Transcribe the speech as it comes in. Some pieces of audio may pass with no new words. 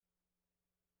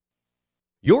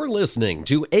You're listening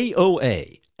to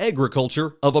AOA,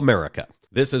 Agriculture of America.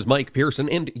 This is Mike Pearson,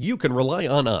 and you can rely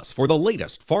on us for the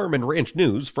latest farm and ranch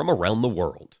news from around the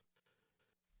world.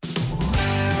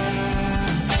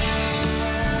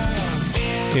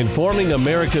 Informing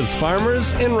America's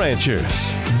farmers and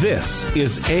ranchers. This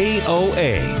is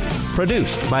AOA,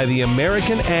 produced by the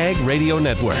American Ag Radio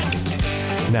Network.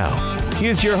 Now,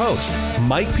 here's your host,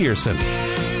 Mike Pearson.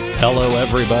 Hello,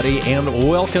 everybody, and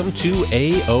welcome to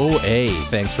AOA.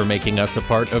 Thanks for making us a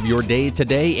part of your day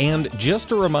today. And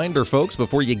just a reminder, folks,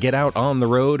 before you get out on the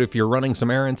road, if you're running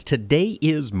some errands, today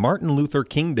is Martin Luther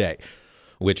King Day,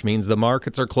 which means the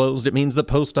markets are closed, it means the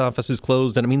post office is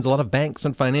closed, and it means a lot of banks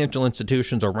and financial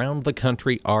institutions around the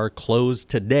country are closed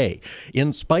today.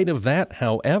 In spite of that,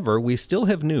 however, we still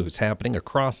have news happening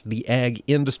across the ag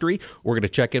industry. We're going to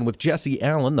check in with Jesse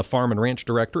Allen, the Farm and Ranch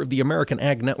Director of the American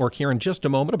Ag Network, here in just a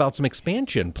moment about some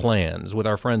expansion plans with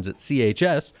our friends at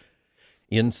CHS.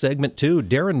 In segment 2,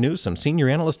 Darren Newsom, senior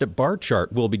analyst at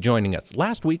Barchart, will be joining us.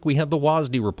 Last week, we had the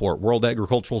WASDE report, World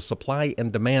Agricultural Supply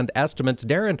and Demand Estimates.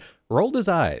 Darren rolled his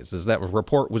eyes as that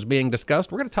report was being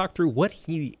discussed. We're going to talk through what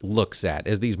he looks at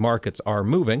as these markets are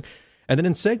moving. And then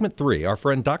in segment 3, our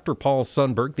friend Dr. Paul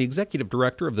Sundberg, the executive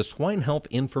director of the Swine Health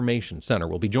Information Center,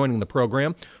 will be joining the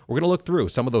program. We're going to look through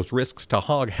some of those risks to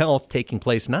hog health taking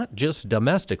place not just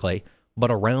domestically,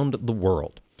 but around the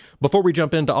world. Before we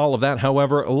jump into all of that,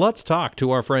 however, let's talk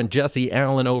to our friend Jesse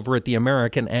Allen over at the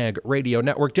American Ag Radio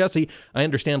Network. Jesse, I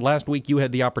understand last week you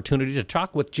had the opportunity to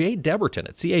talk with Jay Deberton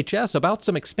at CHS about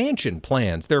some expansion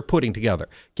plans they're putting together.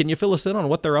 Can you fill us in on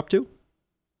what they're up to?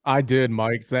 I did,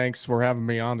 Mike. Thanks for having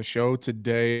me on the show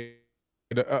today.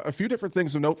 A few different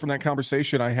things of note from that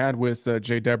conversation I had with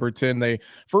Jay Deberton. They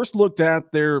first looked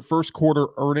at their first quarter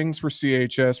earnings for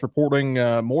CHS, reporting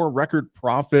more record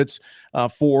profits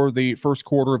for the first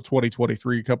quarter of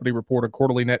 2023. The company reported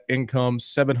quarterly net income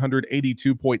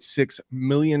 $782.6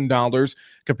 million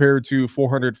compared to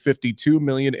 $452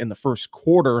 million in the first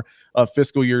quarter of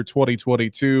fiscal year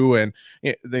 2022. And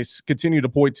they continue to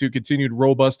point to continued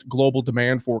robust global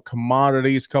demand for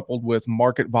commodities coupled with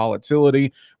market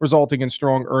volatility, resulting in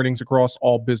strong earnings across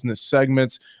all business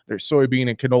segments. Their soybean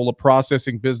and canola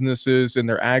processing businesses and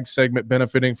their ag segment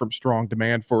benefiting from strong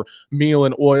demand for meal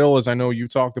and oil, as I know you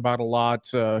talked about a lot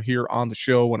here on the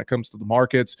show when it comes to the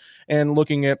markets, and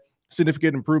looking at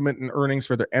significant improvement in earnings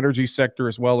for the energy sector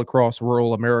as well across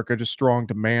rural America, just strong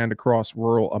demand across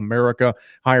rural America,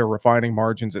 higher refining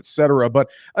margins, etc. But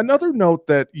another note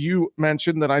that you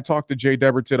mentioned that I talked to Jay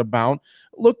Deberton about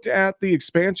looked at the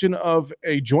expansion of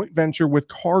a joint venture with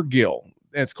Cargill.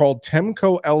 It's called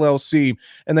Temco LLC,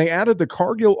 and they added the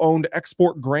Cargill-owned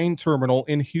export grain terminal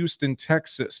in Houston,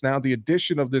 Texas. Now, the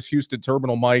addition of this Houston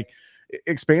terminal, Mike,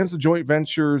 expands the joint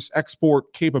venture's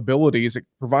export capabilities. It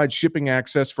provides shipping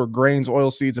access for grains,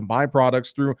 oilseeds, and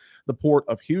byproducts through the port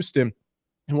of Houston.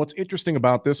 And what's interesting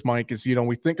about this, Mike, is,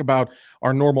 we think about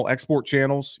our normal export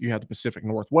channels. You have the Pacific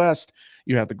Northwest,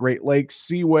 you have the Great Lakes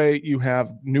Seaway, you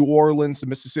have New Orleans, the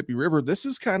Mississippi River. This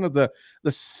is kind of the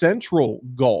central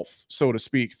Gulf, so to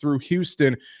speak, through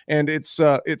Houston. And it's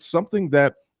something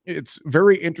that it's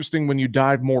very interesting when you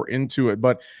dive more into it,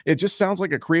 but it just sounds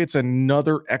like it creates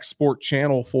another export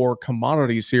channel for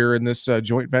commodities here in this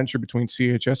joint venture between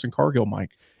CHS and Cargill,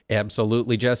 Mike.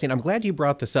 Absolutely, Jesse, and I'm glad you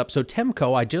brought this up. So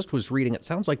Temco, I just was reading, it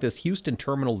sounds like this Houston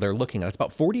terminal they're looking at, it's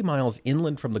about 40 miles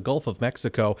inland from the Gulf of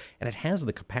Mexico, and it has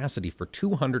the capacity for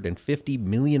 250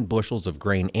 million bushels of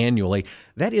grain annually.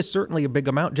 That is certainly a big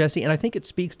amount, Jesse, and I think it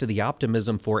speaks to the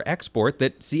optimism for export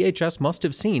that CHS must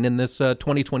have seen in this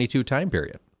 2022 time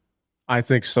period. I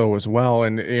think so as well.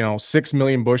 And, 6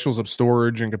 million bushels of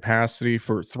storage and capacity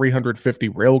for 350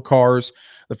 rail cars.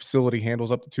 The facility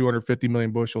handles up to 250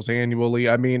 million bushels annually.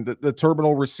 I mean, the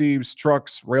terminal receives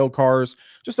trucks, rail cars,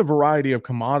 just a variety of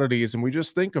commodities. And we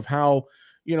just think of how,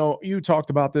 you talked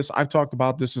about this. I've talked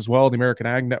about this as well, the American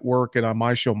Ag Network and on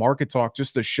my show, Market Talk,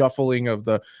 just the shuffling of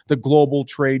the global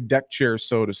trade deck chair,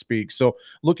 so to speak. So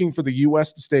looking for the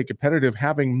U.S. to stay competitive,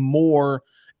 having more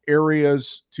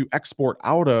areas to export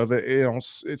out of.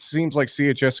 It seems like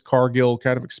CHS Cargill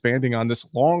kind of expanding on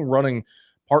this long-running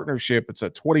partnership. It's a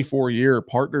 24-year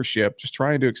partnership, just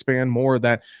trying to expand more of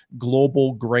that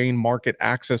global grain market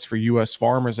access for U.S.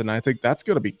 farmers, and I think that's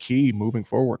going to be key moving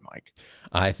forward, Mike.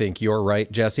 I think you're right,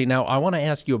 Jesse. Now, I want to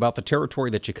ask you about the territory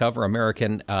that you cover,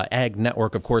 American Ag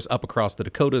Network, of course, up across the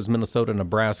Dakotas, Minnesota,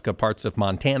 Nebraska, parts of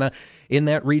Montana. In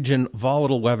that region,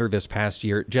 volatile weather this past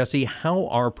year. Jesse, how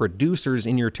are producers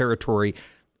in your territory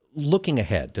looking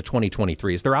ahead to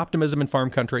 2023? Is there optimism in farm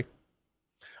country?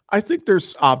 I think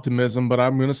there's optimism, but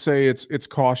I'm going to say it's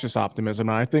cautious optimism.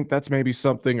 And I think that's maybe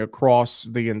something across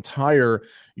the entire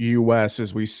U.S.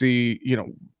 as we see,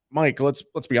 Mike, let's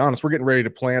be honest, we're getting ready to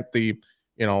plant the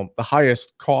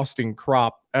highest costing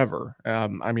crop ever.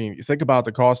 I mean, you think about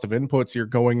the cost of inputs here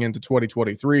going into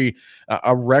 2023,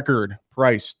 a record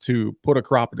price to put a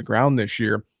crop in the ground this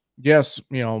year. Yes,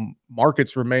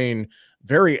 markets remain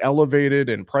very elevated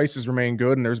and prices remain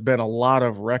good. And there's been a lot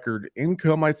of record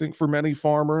income, I think, for many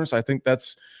farmers. I think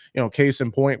that's, case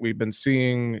in point, we've been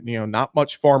seeing, not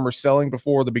much farmers selling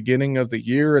before the beginning of the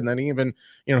year. And then even,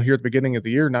 here at the beginning of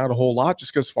the year, not a whole lot,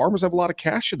 just because farmers have a lot of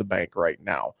cash in the bank right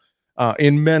now.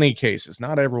 In many cases,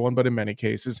 not everyone, but in many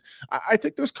cases. I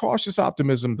think there's cautious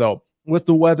optimism, though, with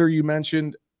the weather you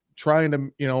mentioned, trying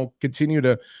to, continue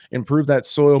to improve that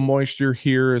soil moisture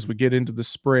here as we get into the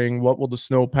spring. What will the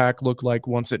snowpack look like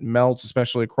once it melts,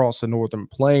 especially across the northern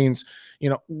plains?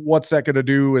 What's that going to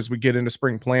do as we get into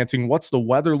spring planting? What's the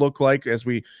weather look like as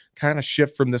we kind of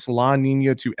shift from this La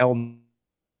Nina to El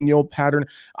Nino pattern?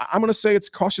 I'm going to say it's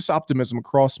cautious optimism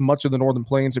across much of the northern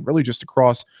plains and really just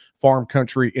across farm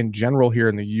country in general here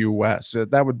in the U.S.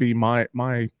 That would be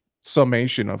my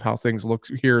summation of how things look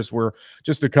here as we're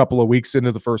just a couple of weeks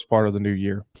into the first part of the new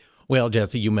year. Well,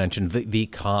 Jesse, you mentioned the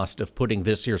cost of putting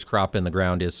this year's crop in the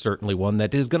ground is certainly one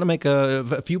that is going to make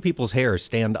a few people's hair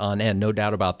stand on end, no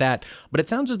doubt about that. But it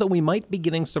sounds as though we might be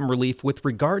getting some relief with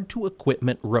regard to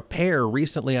equipment repair.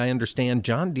 Recently, I understand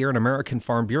John Deere and American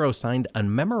Farm Bureau signed a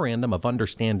memorandum of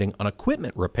understanding on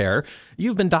equipment repair.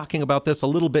 You've been talking about this a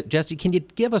little bit, Jesse. Can you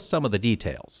give us some of the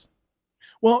details?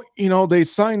 Well, they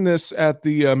signed this at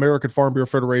the American Farm Bureau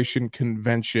Federation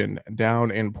convention down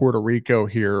in Puerto Rico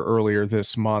here earlier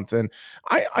this month. And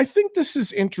I think this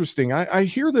is interesting. I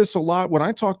hear this a lot when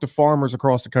I talk to farmers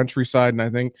across the countryside, and I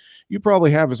think you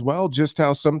probably have as well, just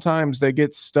how sometimes they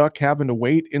get stuck having to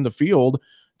wait in the field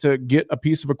to get a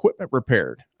piece of equipment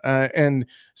repaired. And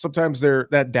sometimes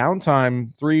that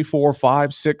downtime, 3, 4,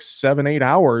 5, 6, 7, 8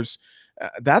 hours,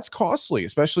 that's costly,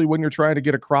 especially when you're trying to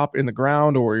get a crop in the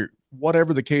ground or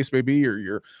whatever the case may be, or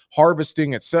you're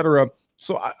harvesting, etc.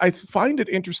 So I find it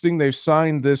interesting they've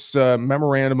signed this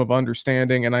memorandum of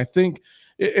understanding, and I think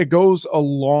it goes a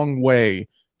long way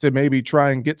to maybe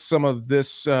try and get some of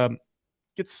this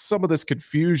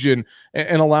confusion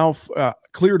and allow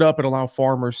cleared up and allow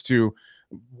farmers to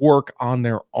work on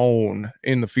their own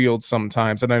in the field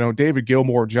sometimes. And I know David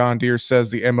Gilmore, John Deere,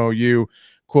 says the MOU,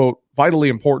 quote, vitally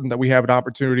important that we have an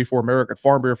opportunity for American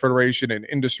Farm Bureau Federation and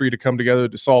industry to come together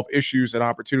to solve issues and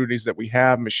opportunities that we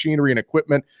have. Machinery and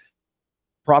equipment,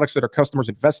 products that our customers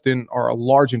invest in are a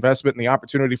large investment, and the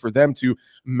opportunity for them to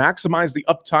maximize the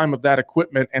uptime of that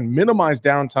equipment and minimize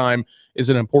downtime is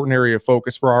an important area of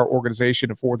focus for our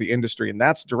organization and for the industry. And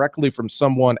that's directly from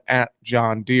someone at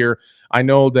John Deere. I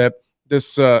know that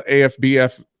this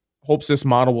AFBF hopes this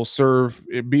model will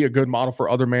be a good model for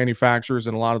other manufacturers,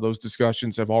 and a lot of those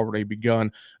discussions have already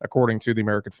begun, according to the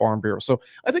American Farm Bureau. So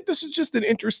I think this is just an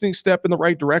interesting step in the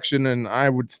right direction, and I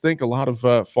would think a lot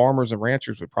of farmers and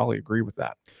ranchers would probably agree with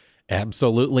that.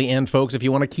 Absolutely. And folks, if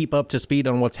you want to keep up to speed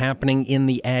on what's happening in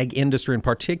the ag industry and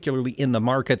particularly in the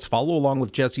markets, follow along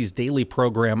with Jesse's daily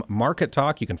program, Market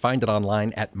Talk. You can find it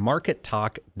online at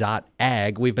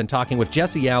markettalk.ag. We've been talking with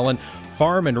Jesse Allen,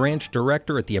 Farm and Ranch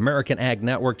Director at the American Ag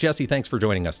Network. Jesse, thanks for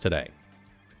joining us today.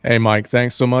 Hey, Mike,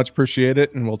 thanks so much. Appreciate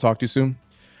it. And we'll talk to you soon.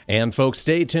 And folks,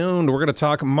 stay tuned. We're going to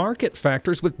talk market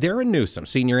factors with Darren Newsom,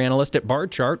 Senior Analyst at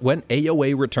Barchart, when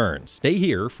AOA returns. Stay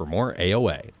here for more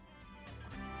AOA.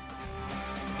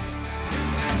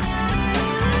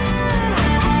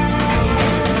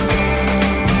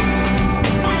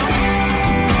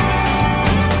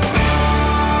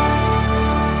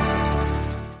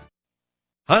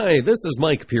 Hi, this is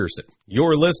Mike Pearson.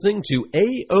 You're listening to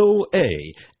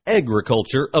AOA,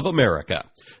 Agriculture of America.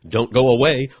 Don't go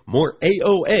away, more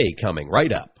AOA coming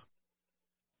right up.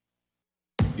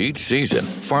 Each season,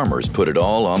 farmers put it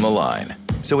all on the line.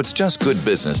 So it's just good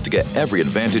business to get every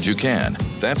advantage you can.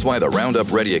 That's why the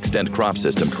Roundup Ready Extend crop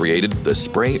system created the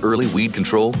Spray Early Weed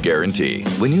Control Guarantee.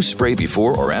 When you spray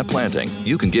before or at planting,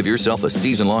 you can give yourself a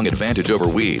season-long advantage over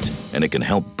weeds, and it can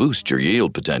help boost your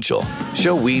yield potential.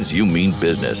 Show weeds you mean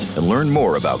business and learn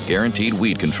more about guaranteed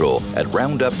weed control at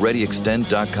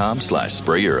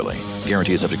RoundupReadyExtend.com/sprayEarly.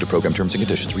 Guarantee is subject to program terms and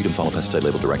conditions. Read and follow pesticide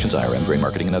label directions, IRM, grain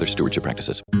marketing, and other stewardship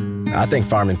practices. I think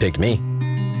farming picked me.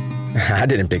 I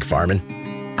didn't pick farming.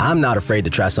 I'm not afraid to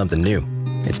try something new.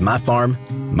 It's my farm,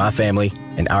 my family,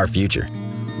 and our future.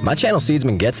 My Channel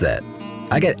Seedsman gets that.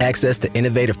 I get access to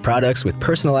innovative products with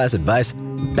personalized advice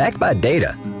backed by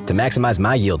data to maximize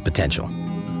my yield potential.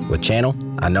 With Channel,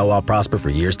 I know I'll prosper for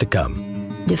years to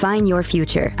come. Define your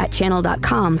future at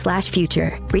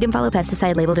channel.com/future. Read and follow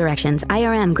pesticide label directions,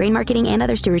 IRM, grain marketing, and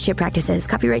other stewardship practices.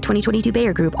 Copyright 2022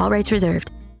 Bayer Group. All rights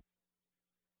reserved.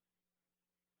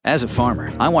 As a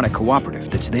farmer, I want a cooperative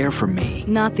that's there for me.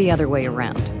 Not the other way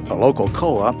around. A local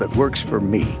co-op that works for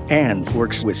me and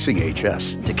works with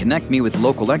CHS. To connect me with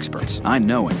local experts I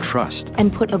know and trust.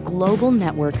 And put a global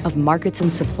network of markets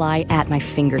and supply at my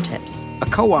fingertips. A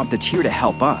co-op that's here to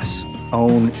help us.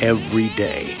 Own every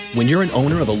day. When you're an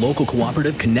owner of a local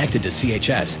cooperative connected to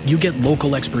CHS, you get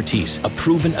local expertise, a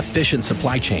proven efficient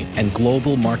supply chain, and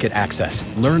global market access.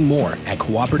 Learn more at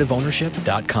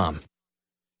cooperativeownership.com.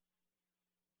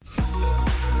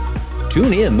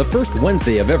 Tune in the first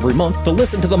Wednesday of every month to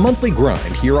listen to the Monthly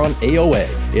Grind here on AOA.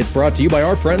 It's brought to you by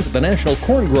our friends at the National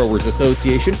Corn Growers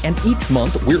Association, and each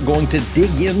month we're going to dig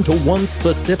into one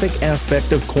specific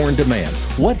aspect of corn demand.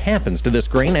 What happens to this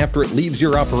grain after it leaves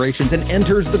your operations and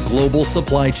enters the global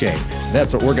supply chain?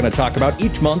 That's what we're going to talk about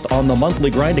each month on the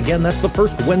Monthly Grind. Again, that's the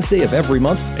first Wednesday of every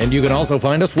month, and you can also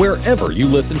find us wherever you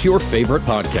listen to your favorite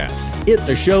podcast. It's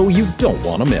a show you don't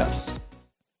want to miss.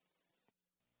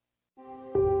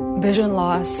 Vision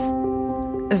loss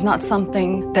is not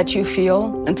something that you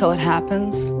feel until it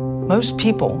happens. Most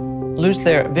people lose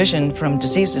their vision from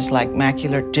diseases like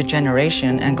macular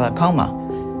degeneration and glaucoma,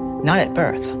 not at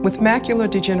birth. With macular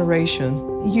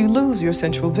degeneration, you lose your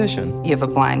central vision. You have a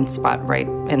blind spot right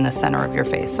in the center of your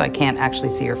face, so I can't actually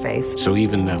see your face. So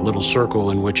even that little circle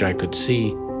in which I could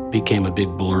see became a big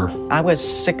blur. I was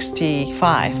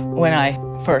 65 when I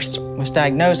first was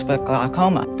diagnosed with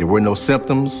glaucoma. There were no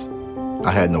symptoms. I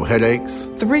had no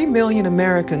headaches. 3 million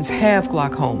Americans have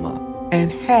glaucoma,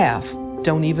 and half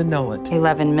don't even know it.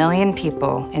 11 million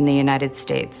people in the United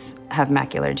States have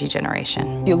macular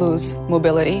degeneration. You lose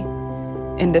mobility,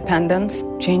 independence,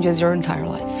 changes your entire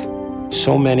life.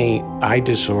 So many eye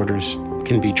disorders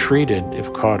can be treated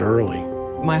if caught early.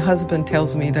 My husband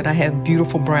tells me that I have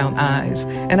beautiful brown eyes,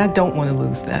 and I don't want to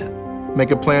lose that. Make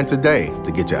a plan today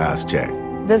to get your eyes checked.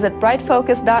 Visit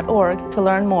brightfocus.org to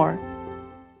learn more.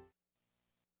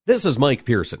 This is Mike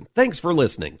Pearson. Thanks for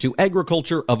listening to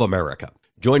Agriculture of America.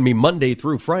 Join me Monday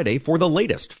through Friday for the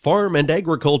latest farm and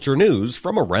agriculture news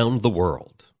from around the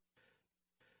world.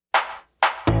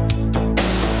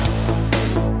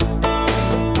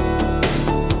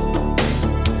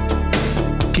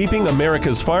 Keeping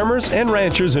America's farmers and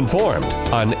ranchers informed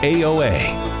on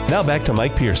AOA. Now back to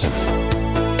Mike Pearson.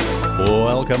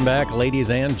 Welcome back, ladies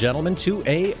and gentlemen, to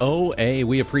AOA.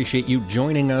 We appreciate you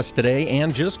joining us today.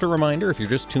 And just a reminder, if you're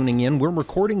just tuning in, we're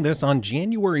recording this on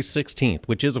January 16th,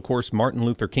 which is, of course, Martin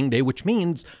Luther King Day, which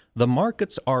means the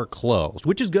markets are closed,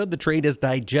 which is good. The trade is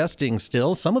digesting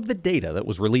still some of the data that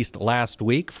was released last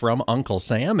week from Uncle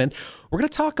Sam. And we're going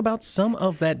to talk about some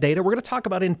of that data. We're going to talk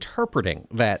about interpreting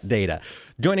that data.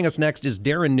 Joining us next is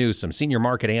Darren Newsom, Senior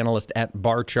Market Analyst at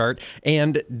Barchart.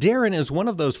 And Darren is one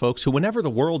of those folks who, whenever the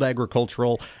world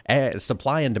agricultural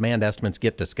supply and demand estimates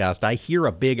get discussed, I hear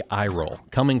a big eye roll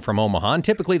coming from Omaha. And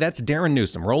typically that's Darren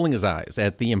Newsom rolling his eyes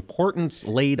at the importance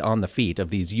laid on the feet of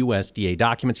these USDA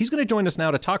documents. He's going to join us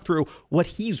now to talk through what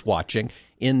he's watching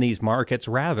in these markets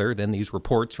rather than these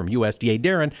reports from USDA.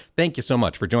 Darren, thank you so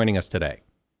much for joining us today.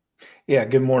 Yeah,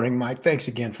 good morning, Mike. Thanks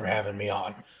again for having me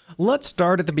on. Let's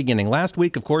start at the beginning. Last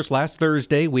week, of course, last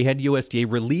Thursday, we had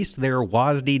USDA release their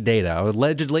WASDE data.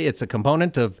 Allegedly, it's a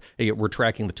component of, we're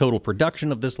tracking the total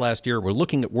production of this last year. We're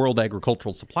looking at world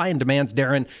agricultural supply and demands.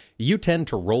 Darren, you tend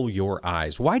to roll your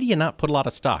eyes. Why do you not put a lot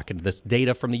of stock into this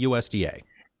data from the USDA?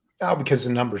 Oh, because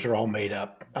the numbers are all made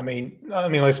up. I mean,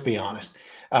 let's be honest.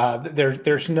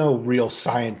 There's no real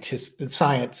science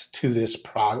to this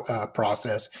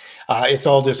process. It's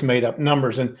all just made up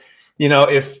numbers. And you know,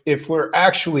 if we're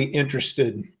actually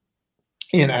interested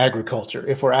in agriculture,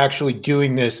 if we're actually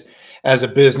doing this as a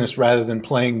business rather than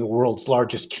playing the world's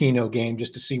largest Keno game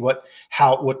just to see what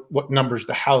numbers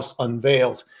the House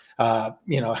unveils, I've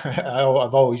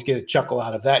always get a chuckle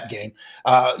out of that game.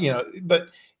 But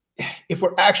if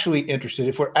we're actually interested,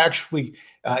 if we're actually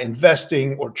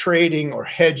investing or trading or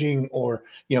hedging or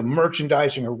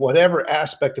merchandising or whatever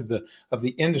aspect of the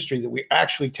industry that we're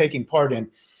actually taking part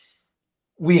in,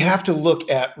 we have to look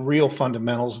at real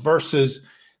fundamentals versus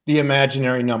the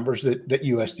imaginary numbers that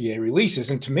USDA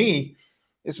releases. And to me,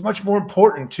 it's much more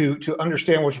important to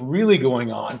understand what's really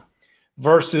going on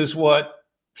versus what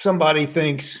somebody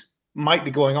thinks might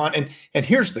be going on. And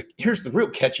here's the real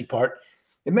catchy part.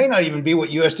 It may not even be what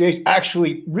USDA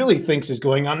actually really thinks is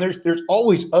going on. There's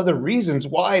always other reasons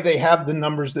why they have the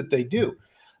numbers that they do.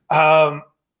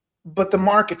 But the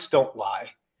markets don't lie.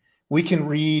 We can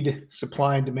read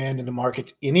supply and demand in the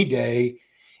markets any day,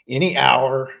 any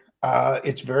hour.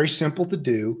 It's very simple to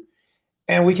do.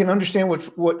 And we can understand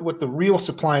what the real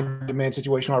supply and demand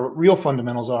situation are, what real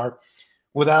fundamentals are,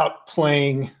 without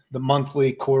playing the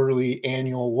monthly, quarterly,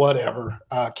 annual, whatever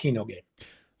Keno game.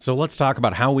 So let's talk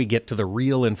about how we get to the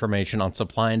real information on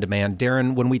supply and demand.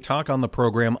 Darren, when we talk on the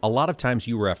program, a lot of times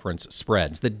you reference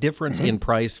spreads, the difference in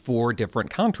price for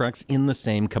different contracts in the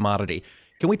same commodity.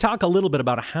 Can we talk a little bit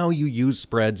about how you use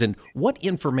spreads and what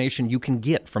information you can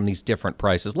get from these different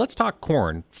prices? Let's talk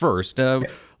corn first.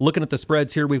 Looking at the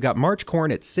spreads here, we've got March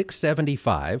corn at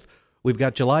 $6.75. We've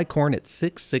got July corn at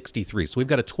 $6.63. So we've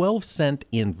got a 12-cent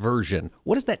inversion.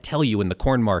 What does that tell you in the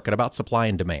corn market about supply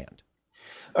and demand?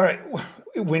 All right.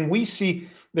 When we see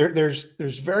there's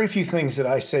very few things that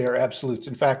I say are absolutes.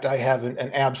 In fact, I have an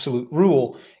absolute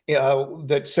rule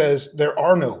that says there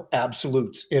are no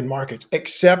absolutes in markets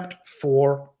except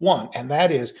for one, and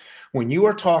that is when you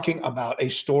are talking about a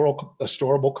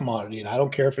storable commodity. And I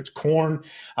don't care if it's corn,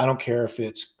 I don't care if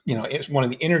it's it's one of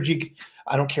the energy.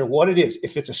 I don't care what it is.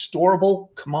 If it's a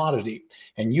storable commodity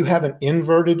and you have an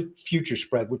inverted future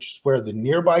spread, which is where the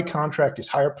nearby contract is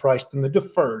higher priced than the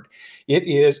deferred, it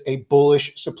is a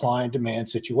bullish supply and demand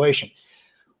situation.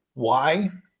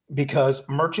 Why? Because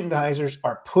merchandisers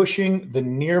are pushing the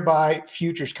nearby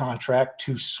futures contract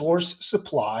to source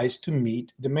supplies to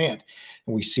meet demand.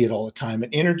 And we see it all the time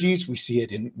in energies. We see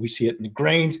it in the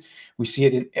grains. We see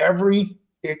it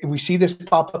we see this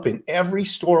pop up in every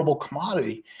storable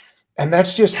commodity. And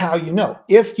that's just how you know.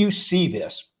 If you see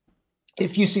this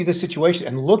situation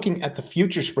and looking at the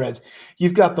future spreads,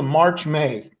 you've got the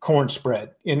March-May corn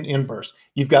spread in inverse.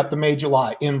 You've got the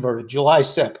May-July inverted,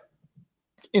 July-Sep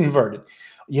inverted.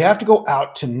 You have to go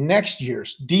out to next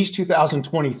year's D's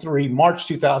 2023, March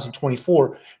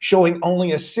 2024, showing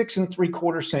only a 6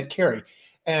 3/4 cent carry.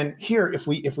 And here, if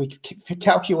we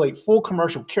calculate full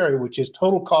commercial carry, which is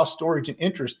total cost, storage, and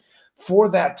interest for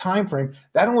that time frame,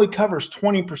 that only covers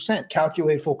 20%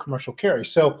 calculated full commercial carry.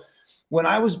 So when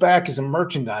I was back as a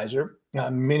merchandiser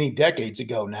many decades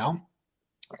ago now,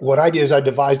 what I did is I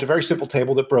devised a very simple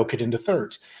table that broke it into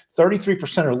thirds.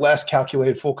 33% or less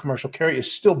calculated full commercial carry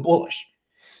is still bullish.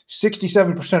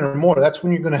 67% or more, that's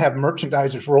when you're going to have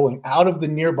merchandisers rolling out of the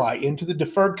nearby into the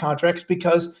deferred contracts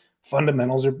because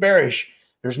fundamentals are bearish.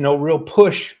 There's no real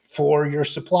push for your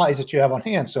supplies that you have on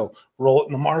hand. So roll it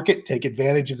in the market, take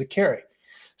advantage of the carry.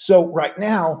 So right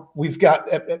now we've got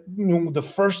the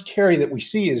first carry that we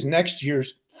see is next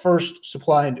year's first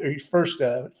supply and first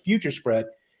future spread.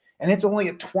 And it's only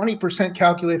a 20%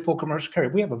 calculated full commercial carry.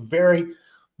 We have a very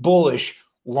bullish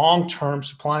long-term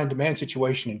supply and demand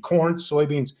situation in corn,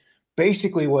 soybeans,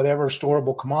 basically whatever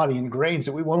storable commodity and grains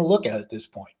that we want to look at this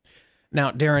point.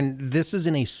 Now, Darren, this is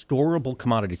in a storable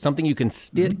commodity, something you can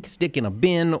stick in a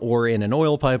bin or in an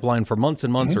oil pipeline for months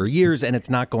and months or years, and it's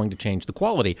not going to change the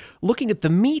quality. Looking at the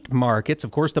meat markets,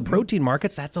 of course, the protein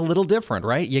markets, that's a little different,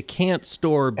 right? You can't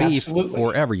store beef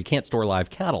forever. You can't store live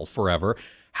cattle forever.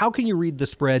 How can you read the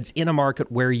spreads in a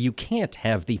market where you can't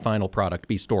have the final product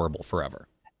be storable forever?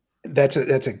 That's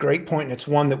a great point, and it's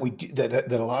one that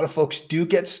that a lot of folks do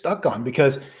get stuck on,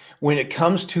 because when it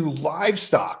comes to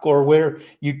livestock or where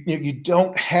you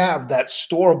don't have that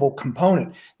storable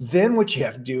component, then what you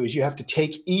have to do is you have to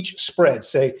take each spread,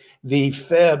 say the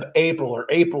Feb, April, or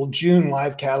April, June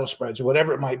live cattle spreads, or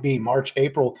whatever it might be, March,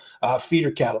 April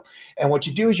feeder cattle. And what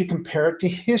you do is you compare it to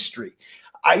history.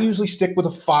 I usually stick with a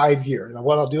 5-year. And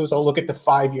what I'll do is I'll look at the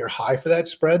 5-year high for that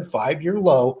spread, 5-year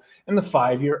low, and the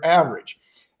 5-year average.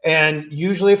 And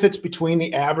usually if it's between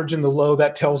the average and the low,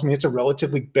 that tells me it's a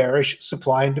relatively bearish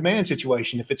supply and demand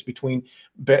situation. If it's between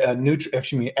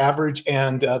average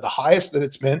and the highest that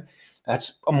it's been,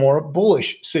 that's a more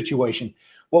bullish situation.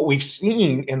 What we've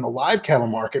seen in the live cattle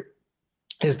market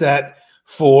is that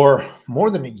for more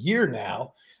than a year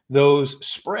now, those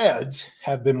spreads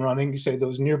have been running,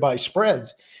 those nearby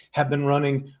spreads have been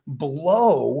running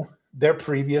below their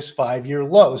previous 5-year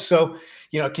low. So,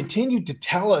 it continued to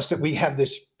tell us that we have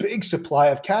this big supply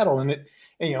of cattle, and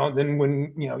then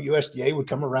when USDA would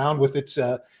come around with its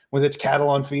cattle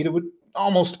on feed, it would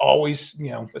almost always,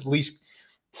 at least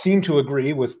seem to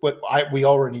agree with what we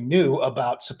already knew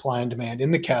about supply and demand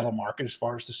in the cattle market as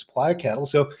far as the supply of cattle.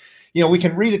 So, we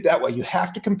can read it that way. You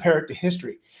have to compare it to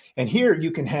history. And here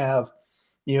you can have,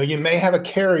 you may have a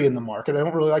carry in the market. I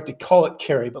don't really like to call it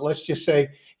carry, but let's just say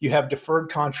you have deferred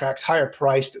contracts higher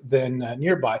priced than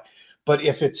nearby. But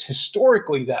if it's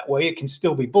historically that way, it can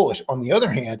still be bullish. On the other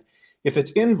hand, if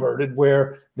it's inverted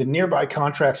where the nearby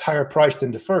contract's higher priced than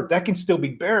deferred, that can still be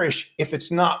bearish if it's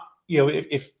not,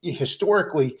 if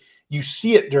historically you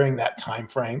see it during that time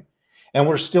frame. and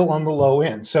we're still on the low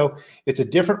end. So it's a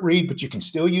different read, but you can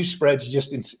still use spreads.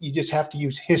 You just have to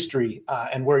use history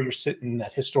and where you're sitting in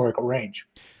that historical range.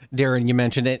 Darren, you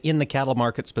mentioned it in the cattle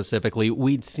market specifically.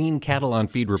 We'd seen cattle on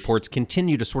feed reports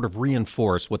continue to sort of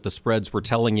reinforce what the spreads were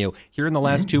telling you. Here in the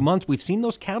last 2 months, we've seen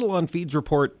those cattle on feeds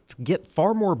reports get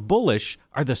far more bullish.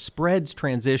 Are the spreads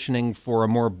transitioning for a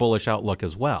more bullish outlook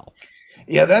as well?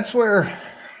 Yeah, that's where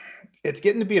it's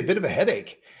getting to be a bit of a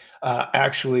headache,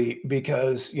 actually,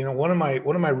 because one of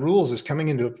my rules is coming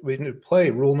into play.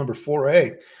 Rule number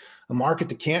 4A: a market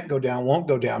that can't go down won't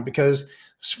go down, because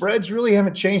spreads really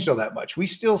haven't changed all that much. I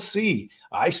still see,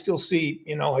 like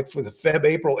for the Feb,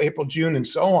 April, June, and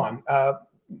so on,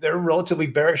 they're relatively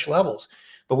bearish levels.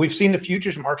 But we've seen the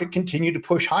futures market continue to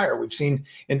push higher. We've seen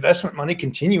investment money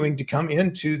continuing to come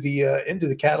into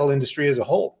the cattle industry as a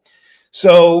whole.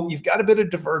 So you've got a bit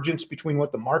of divergence between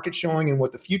what the market's showing and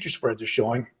what the future spreads are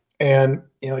showing. And,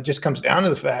 it just comes down to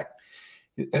the fact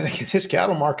this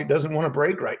cattle market doesn't want to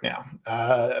break right now.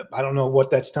 I don't know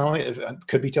what that's telling. It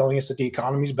could be telling us that the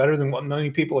economy is better than what many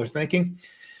people are thinking.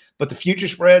 But the future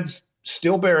spreads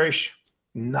still bearish.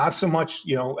 Not so much,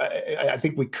 I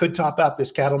think we could top out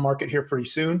this cattle market here pretty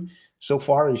soon. So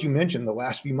far, as you mentioned, the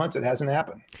last few months, it hasn't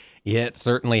happened. Yeah, it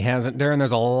certainly hasn't. Darren,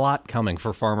 there's a lot coming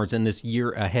for farmers in this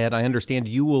year ahead. I understand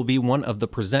you will be one of the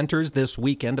presenters this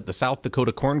weekend at the South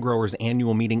Dakota Corn Growers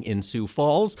annual meeting in Sioux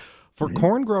Falls. For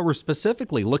corn growers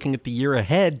specifically, looking at the year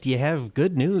ahead, do you have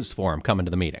good news for them coming to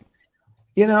the meeting?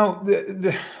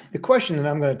 The question that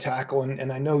I'm going to tackle,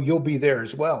 and I know you'll be there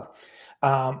as well,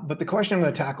 but the question I'm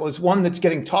going to tackle is one that's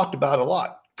getting talked about a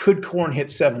lot. Could corn hit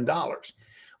 $7?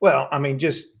 Well,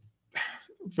 just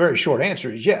very short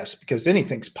answer is yes, because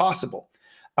anything's possible.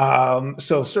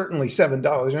 So certainly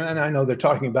 $7, and I know they're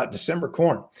talking about December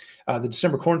corn, the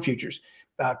December corn futures.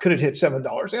 Could it hit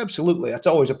 $7? Absolutely. That's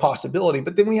always a possibility.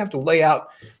 But then we have to lay out,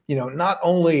 not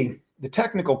only the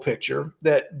technical picture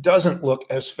that doesn't look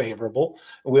as favorable.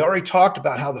 We already talked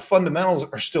about how the fundamentals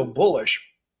are still bullish.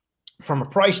 From a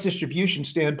price distribution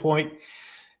standpoint,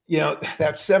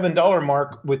 that $7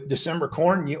 mark with December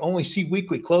corn, you only see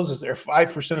weekly closes there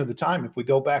 5% of the time if we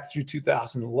go back through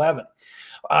 2011.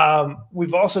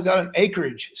 We've also got an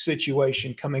acreage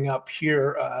situation coming up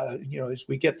here, as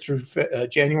we get through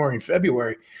January and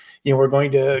February. We're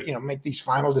going to, make these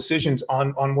final decisions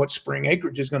on what spring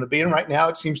acreage is going to be. And right now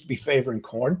it seems to be favoring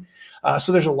corn.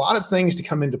 So there's a lot of things to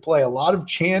come into play, a lot of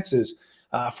chances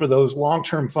for those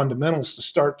long-term fundamentals to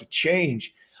start to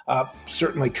change.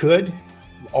 Certainly could.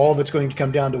 All of it's going to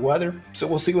come down to weather. So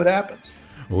we'll see what happens.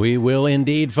 We will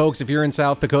indeed, folks. If you're in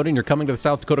South Dakota and you're coming to the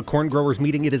South Dakota Corn Growers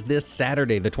meeting, it is this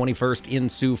Saturday, the 21st in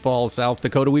Sioux Falls, South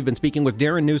Dakota. We've been speaking with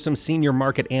Darren Newsom, Senior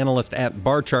Market Analyst at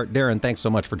Barchart. Darren, thanks so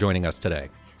much for joining us today.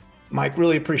 Mike,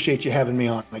 really appreciate you having me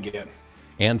on again.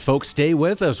 And folks, stay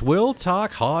with us. We'll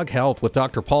talk hog health with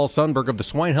Dr. Paul Sundberg of the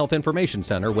Swine Health Information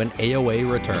Center when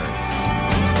AOA returns.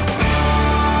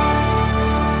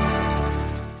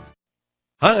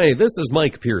 Hi, this is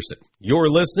Mike Pearson. You're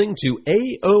listening to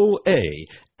AOA,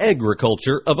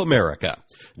 Agriculture of America.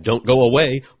 Don't go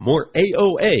away, more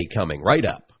AOA coming right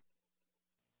up.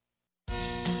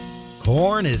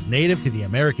 Corn is native to the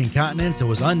American continent and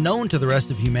was unknown to the rest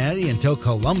of humanity until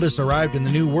Columbus arrived in the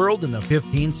New World in the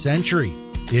 15th century.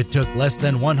 It took less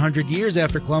than 100 years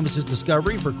after Columbus's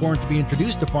discovery for corn to be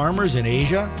introduced to farmers in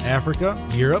Asia, Africa,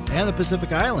 Europe, and the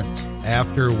Pacific Islands.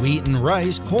 After wheat and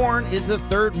rice, corn is the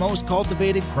third most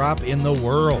cultivated crop in the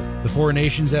world. The four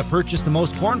nations that purchase the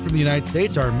most corn from the United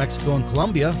States are Mexico and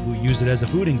Colombia, who use it as a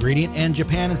food ingredient, and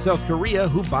Japan and South Korea,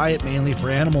 who buy it mainly for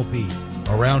animal feed.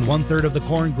 Around 1/3 of the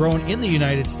corn grown in the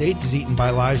United States is eaten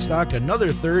by livestock, another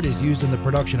third is used in the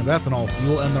production of ethanol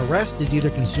fuel, and the rest is either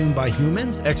consumed by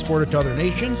humans, exported to other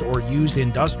nations, or used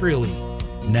industrially.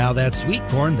 Now that sweet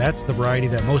corn, that's the variety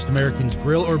that most Americans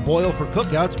grill or boil for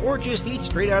cookouts or just eat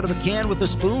straight out of a can with a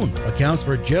spoon, accounts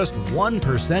for just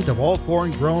 1% of all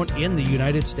corn grown in the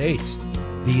United States.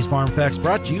 These farm facts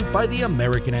brought to you by the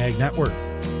American Ag Network.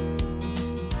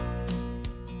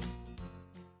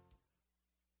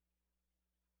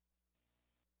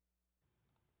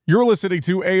 You're listening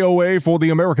to AOA for the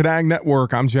American Ag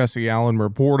Network. I'm Jesse Allen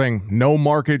reporting. No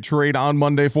market trade on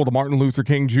Monday for the Martin Luther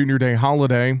King Jr. Day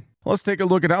holiday. Let's take a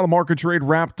look at how the market trade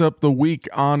wrapped up the week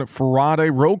on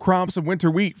Friday. Row crops and winter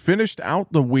wheat finished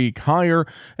out the week higher,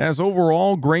 as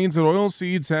overall grains and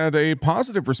oilseeds had a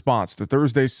positive response to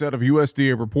Thursday's set of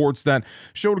USDA reports that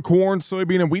showed corn,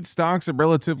 soybean, and wheat stocks at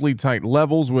relatively tight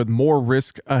levels with more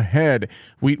risk ahead.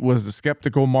 Wheat was the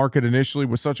skeptical market initially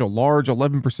with such a large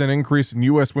 11% increase in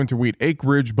U.S. winter wheat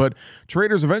acreage, but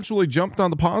traders eventually jumped on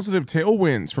the positive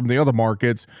tailwinds from the other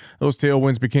markets. Those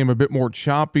tailwinds became a bit more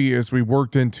choppy as we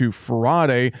worked into into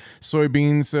Friday.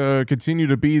 Soybeans continue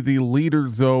to be the leader,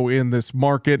 though, in this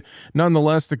market.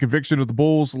 Nonetheless, the conviction of the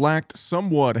bulls lacked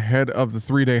somewhat ahead of the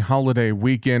 3-day holiday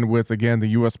weekend, with, again, the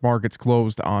U.S. markets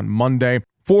closed on Monday.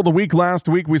 For the week last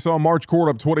week, we saw March corn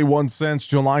up 21 cents,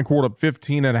 July corn up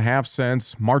 15.5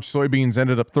 cents. March soybeans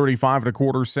ended up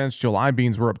 35.25 cents. July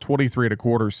beans were up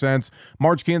 23.25 cents.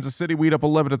 March Kansas City wheat up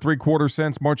 11.75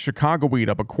 cents. March Chicago wheat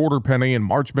up 1/4 penny, and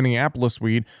March Minneapolis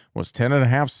wheat was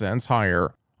 10.5 cents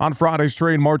higher. On Friday's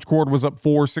trade, March corn was up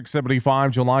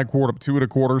 4.675. July corn up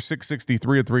 2.25,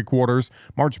 6.63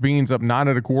 March beans up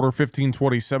 9.25,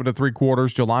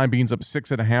 15.27 July beans up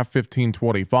 6.5,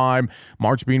 15.25.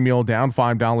 March bean meal down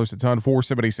 $5 a ton,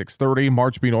 4.7630.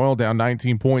 March bean oil down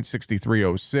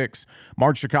 19.6306.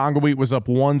 March Chicago wheat was up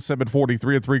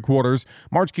 1.743.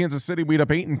 March Kansas City wheat up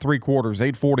 8.75,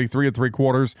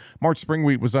 8.43. March spring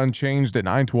wheat was unchanged at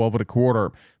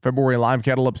 9.12 February live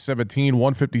cattle up 17,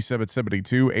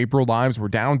 157.72. April lives were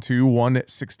down to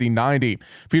 160.90.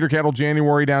 Feeder cattle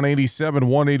January down 87,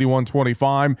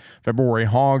 181.25. February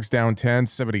hogs down 10,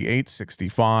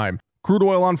 78.65. Crude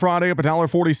oil on Friday up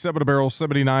 $1.47 a barrel,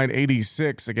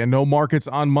 79.86. Again, no markets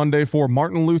on Monday for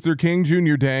Martin Luther King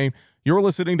Jr. Day. You're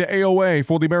listening to AOA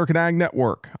for the American Ag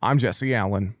Network. I'm Jesse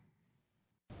Allen.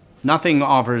 Nothing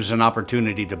offers an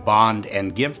opportunity to bond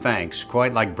and give thanks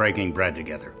quite like breaking bread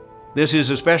together. This is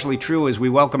especially true as we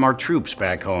welcome our troops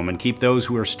back home and keep those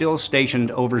who are still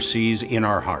stationed overseas in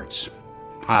our hearts.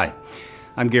 Hi,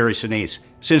 I'm Gary Sinise.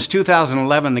 Since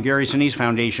 2011, the Gary Sinise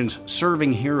Foundation's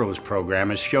Serving Heroes program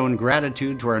has shown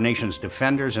gratitude to our nation's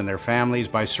defenders and their families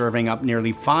by serving up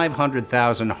nearly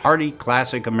 500,000 hearty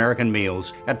classic American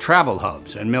meals at travel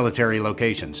hubs and military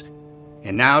locations.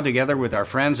 And now, together with our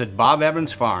friends at Bob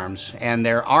Evans Farms and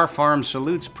their Our Farm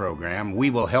Salutes program,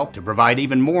 we will help to provide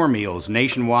even more meals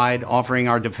nationwide, offering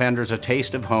our defenders a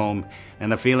taste of home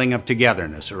and the feeling of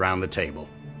togetherness around the table.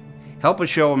 Help us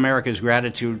show America's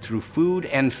gratitude through food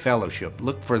and fellowship.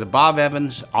 Look for the Bob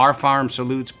Evans Our Farm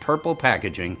Salutes purple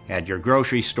packaging at your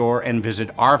grocery store and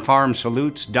visit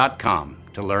ourfarmsalutes.com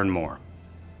to learn more.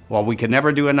 While we can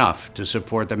never do enough to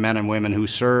support the men and women who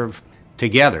serve,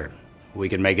 together we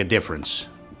can make a difference,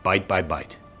 bite by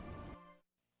bite.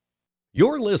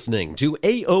 You're listening to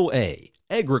AOA,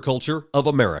 Agriculture of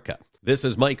America. This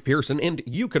is Mike Pearson, and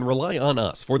you can rely on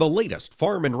us for the latest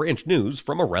farm and ranch news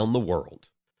from around the world.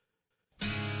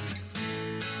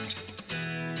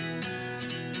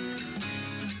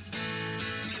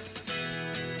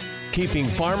 Keeping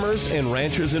farmers and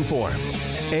ranchers informed.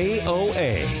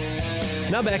 AOA.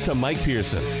 Now back to Mike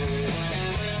Pearson.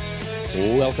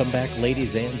 Welcome back,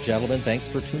 ladies and gentlemen. Thanks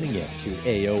for tuning in to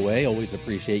AOA. Always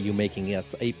appreciate you making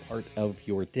us a part of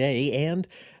your day. And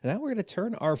now we're going to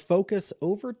turn our focus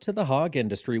over to the hog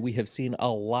industry. We have seen a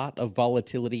lot of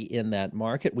volatility in that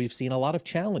market. We've seen a lot of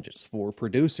challenges for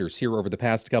producers here over the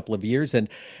past couple of years. And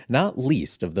not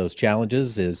least of those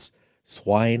challenges is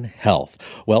swine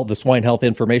health. Well, the Swine Health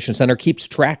Information Center keeps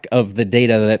track of the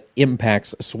data that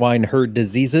impacts swine herd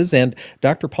diseases, and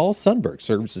Dr. Paul Sundberg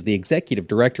serves as the executive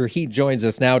director. He joins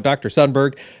us now. Dr.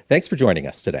 Sundberg, thanks for joining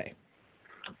us today.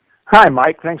 Hi,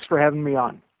 Mike. Thanks for having me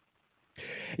on.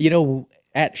 You know,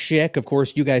 at SHIC, of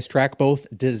course, you guys track both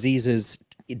diseases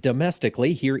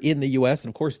domestically here in the U.S. and,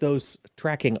 of course, those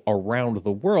tracking around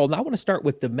the world. And I want to start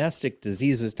with domestic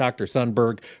diseases, Dr.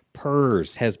 Sundberg.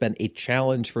 PRRS has been a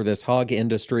challenge for this hog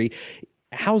industry.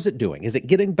 How's it doing? Is it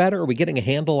getting better? Are we getting a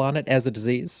handle on it as a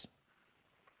disease?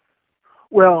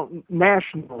 Well,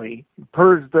 nationally,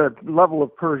 PRRS, the level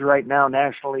of PRRS right now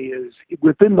nationally is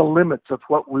within the limits of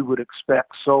what we would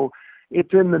expect. So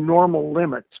it's in the normal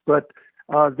limits, but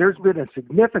there's been a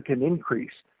significant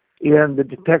increase in the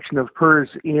detection of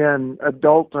PRRS in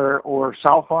adult or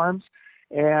sow farms,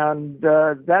 and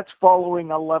that's following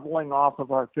a leveling off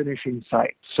of our finishing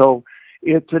sites. So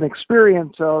it's an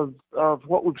experience of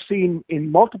what we've seen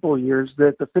in multiple years,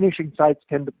 that the finishing sites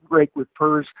tend to break with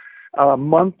PRRS a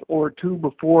month or two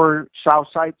before sow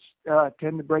sites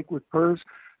tend to break with PRRS.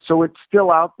 So it's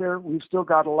still out there. We've still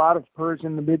got a lot of PRRS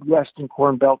in the Midwest and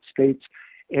Corn Belt states,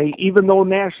 even though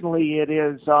nationally it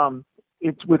is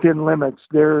it's within limits.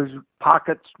 There's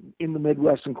pockets in the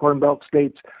Midwest and Corn Belt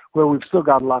states where we've still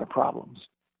got a lot of problems.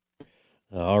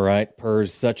 All right, PRRS,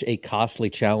 such a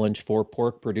costly challenge for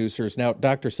pork producers. Now,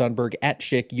 Dr. Sundberg, at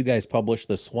SHIC, you guys publish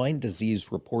the Swine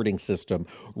Disease Reporting System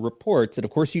reports, and of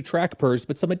course you track PRRS,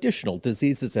 but some additional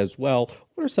diseases as well.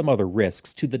 What are some other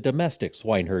risks to the domestic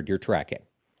swine herd you're tracking?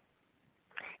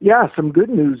 Yeah, some good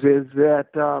news is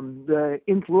that the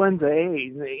influenza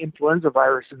A, the influenza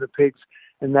virus in the pigs,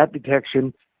 and that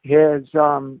detection has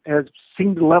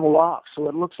seemed to level off. So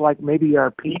it looks like maybe our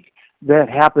peak that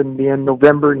happened in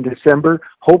November and December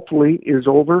hopefully is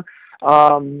over.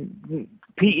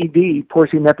 PED,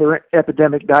 porcine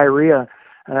epidemic diarrhea,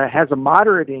 has a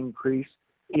moderate increase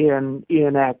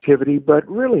in activity, but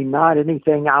really not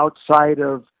anything outside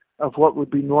of what would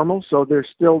be normal. So there's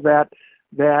still that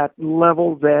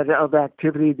level of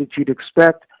activity that you'd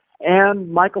expect. And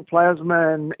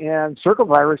mycoplasma and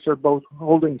circovirus are both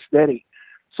holding steady.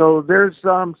 So there's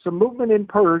some movement in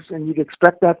PRRS, and you'd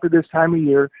expect that for this time of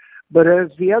year. But as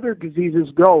the other diseases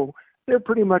go, they're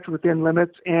pretty much within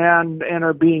limits and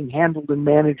are being handled and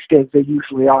managed as they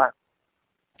usually are.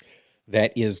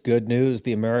 That is good news.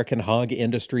 The American hog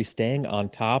industry staying on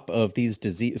top of these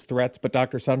disease threats. But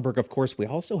Dr. Sundberg, of course, we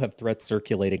also have threats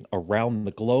circulating around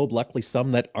the globe, luckily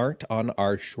some that aren't on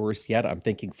our shores yet. I'm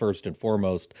thinking first and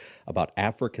foremost about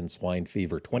African swine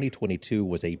fever. 2022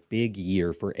 was a big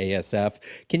year for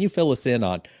ASF. Can you fill us in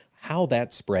on how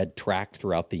that spread tracked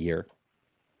throughout the year?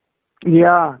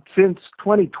 Yeah, since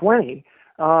 2020,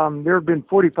 there have been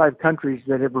 45 countries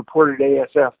that have reported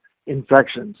ASF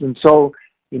infections. And so,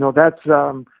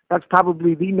 that's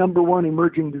probably the number one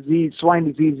emerging disease, swine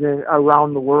disease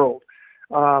around the world.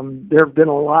 There have been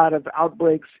a lot of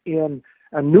outbreaks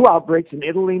new outbreaks in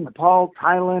Italy, Nepal,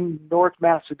 Thailand, North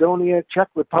Macedonia, Czech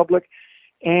Republic,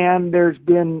 and there's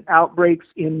been outbreaks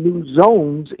in new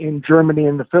zones in Germany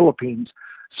and the Philippines.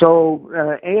 So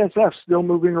ASF's still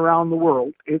moving around the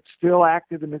world. It's still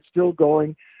active and it's still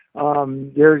going.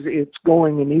 It's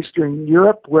going in Eastern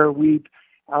Europe, where we've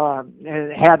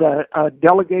had a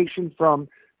delegation from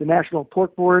the National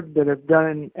Pork Board that have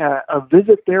done a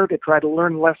visit there to try to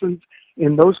learn lessons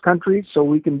in those countries so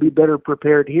we can be better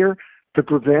prepared here to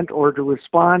prevent or to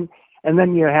respond. And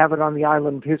then you have it on the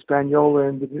island of Hispaniola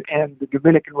and the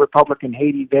Dominican Republic and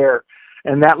Haiti there.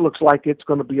 And that looks like it's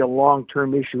going to be a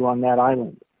long-term issue on that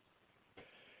island.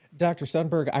 Dr.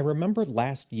 Sundberg, I remember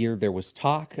last year there was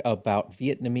talk about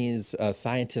Vietnamese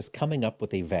scientists coming up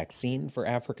with a vaccine for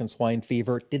African swine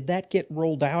fever. Did that get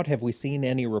rolled out? Have we seen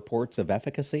any reports of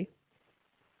efficacy?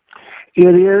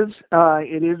 It is.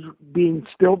 It is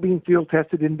still being field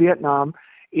tested in Vietnam.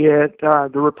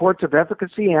 The reports of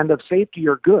efficacy and of safety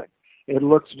are good. It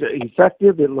looks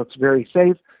effective. It looks very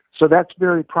safe. So that's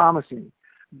very promising.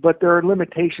 But there are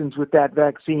limitations with that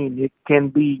vaccine. It can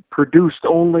be produced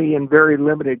only in very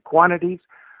limited quantities,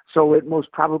 so it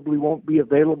most probably won't be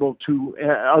available to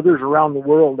others around the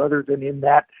world other than in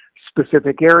that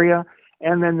specific area.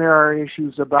 And then there are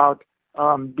issues about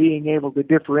being able to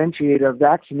differentiate a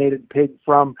vaccinated pig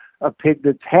from a pig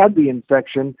that's had the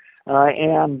infection,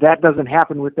 and that doesn't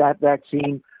happen with that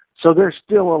vaccine. So there's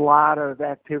still a lot of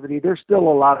activity. There's still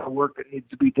a lot of work that needs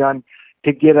to be done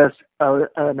to get us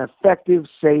an effective,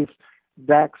 safe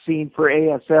vaccine for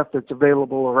ASF that's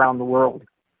available around the world.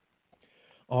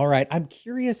 All right. I'm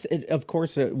curious, of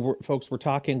course, folks, we're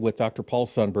talking with Dr. Paul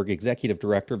Sundberg, Executive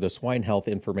Director of the Swine Health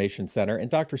Information Center. And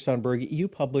Dr. Sundberg, you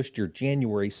published your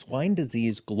January Swine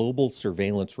Disease Global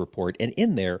Surveillance Report. And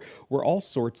in there were all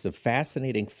sorts of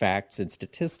fascinating facts and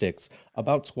statistics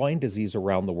about swine disease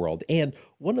around the world. And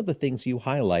one of the things you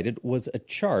highlighted was a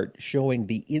chart showing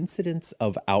the incidence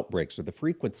of outbreaks, or the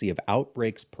frequency of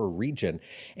outbreaks per region.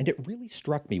 And it really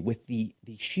struck me with the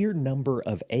sheer number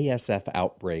of ASF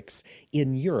outbreaks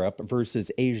in Europe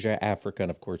versus Asia, Africa,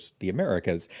 and of course the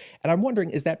Americas. And I'm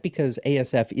wondering, is that because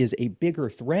ASF is a bigger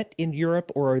threat in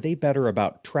Europe, or are they better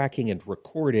about tracking and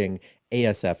recording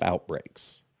ASF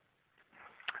outbreaks?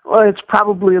 Well, it's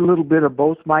probably a little bit of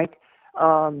both, Mike.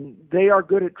 They are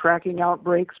good at tracking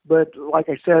outbreaks, but like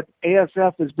I said,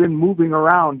 ASF has been moving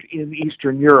around in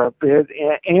Eastern Europe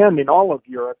and in all of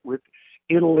Europe with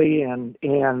Italy and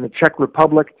the Czech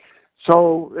Republic.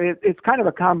 So it's kind of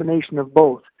a combination of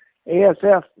both.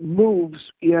 ASF moves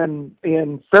in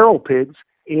feral pigs,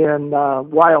 in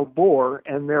wild boar,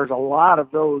 and there's a lot of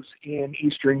those in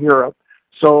Eastern Europe.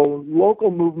 So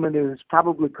local movement is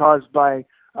probably caused by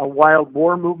a wild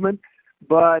boar movement,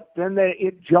 but then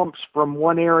it jumps from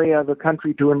one area of the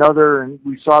country to another, and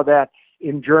we saw that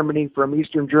in Germany, from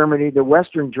Eastern Germany to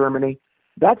Western Germany.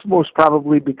 That's most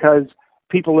probably because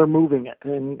people are moving it,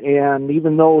 and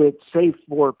even though it's safe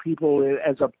for people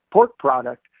as a pork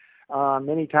product,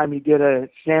 anytime you get a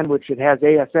sandwich that has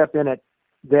ASF in it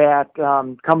that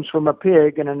comes from a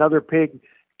pig and another pig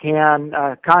can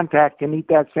eat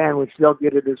that sandwich, they'll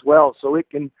get it as well. So it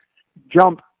can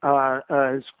jump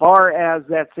as far as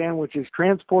that sandwich is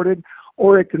transported,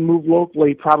 or it can move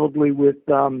locally, probably with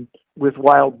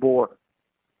wild boar.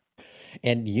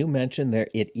 And you mentioned that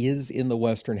it is in the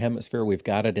Western Hemisphere. We've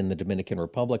got it in the Dominican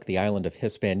Republic, the island of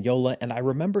Hispaniola. And I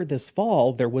remember this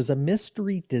fall, there was a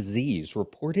mystery disease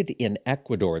reported in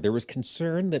Ecuador. There was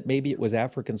concern that maybe it was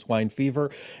African swine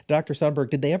fever. Dr. Sundberg,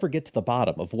 did they ever get to the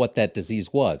bottom of what that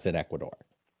disease was in Ecuador?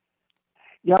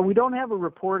 Yeah, we don't have a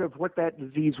report of what that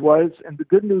disease was. And the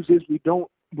good news is we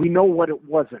know what it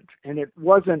wasn't. And it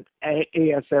wasn't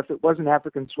ASF. It wasn't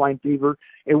African swine fever.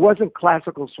 It wasn't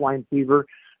classical swine fever.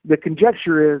 The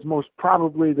conjecture is most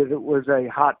probably that it was a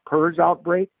hot PRRS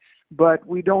outbreak, but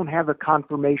we don't have a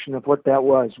confirmation of what that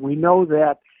was. We know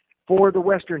that for the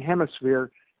Western Hemisphere,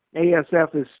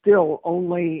 ASF is still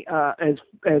only,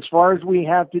 as far as we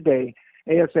have today,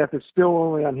 ASF is still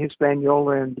only on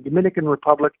Hispaniola and the Dominican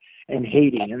Republic and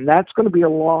Haiti, and that's going to be a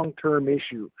long-term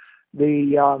issue.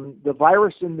 The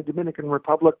virus in the Dominican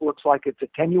Republic looks like it's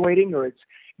attenuating or it's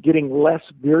getting less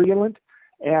virulent.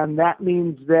 And that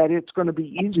means that it's going to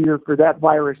be easier for that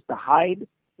virus to hide,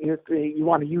 if you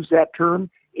want to use that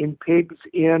term, in pigs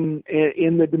in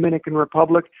the Dominican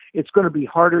Republic. It's going to be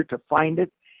harder to find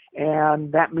it,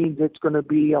 and that means it's going to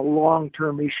be a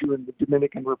long-term issue in the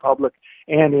Dominican Republic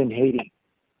and in Haiti.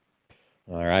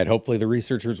 All right. Hopefully the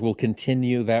researchers will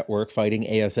continue that work fighting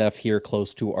ASF here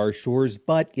close to our shores.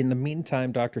 But in the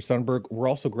meantime, Dr. Sundberg, we're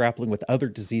also grappling with other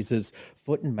diseases,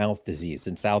 foot and mouth disease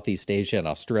in Southeast Asia and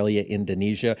Australia,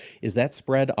 Indonesia. Is that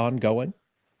spread ongoing?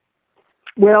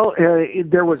 Well,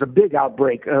 there was a big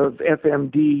outbreak of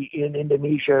FMD in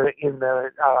Indonesia in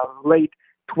the late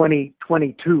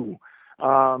 2022.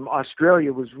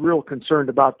 Australia was real concerned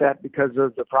about that because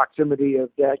of the proximity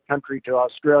of that country to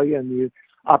Australia and the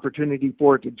opportunity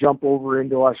for it to jump over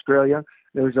into Australia.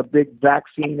 There's a big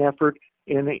vaccine effort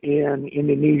in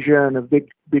Indonesia and a big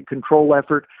control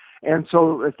effort. And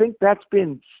so I think that's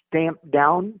been stamped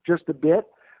down just a bit.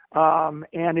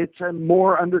 And it's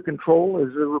more under control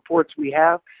as the reports we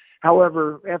have.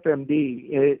 However,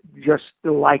 FMD, just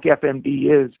like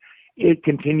FMD is, it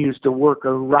continues to work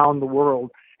around the world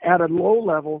at a low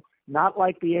level, not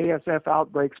like the ASF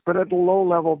outbreaks, but at a low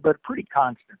level, but pretty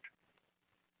constant.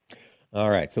 All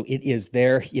right. So it is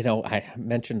there. You know, I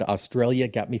mentioned Australia,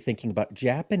 got me thinking about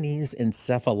Japanese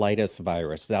encephalitis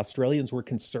virus. The Australians were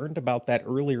concerned about that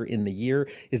earlier in the year.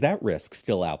 Is that risk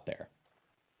still out there?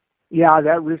 Yeah,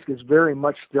 that risk is very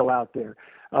much still out there.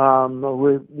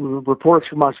 Reports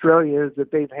from Australia is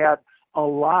that they've had a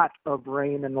lot of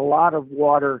rain and a lot of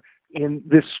water in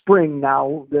this spring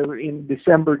now. They're in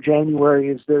December, January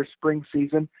is their spring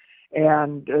season,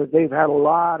 and they've had a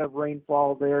lot of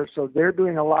rainfall there. So they're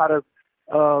doing a lot of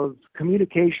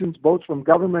communications, both from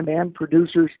government and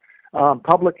producers,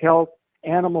 public health,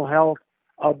 animal health,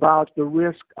 about the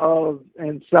risk of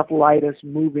encephalitis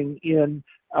moving in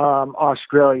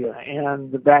Australia,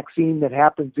 and the vaccine that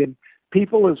happens in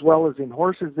people as well as in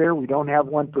horses there. We don't have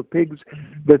one for pigs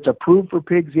that's approved for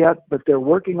pigs yet, but they're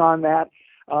working on that.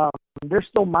 They're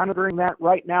still monitoring that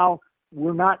right now.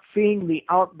 We're not seeing the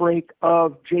outbreak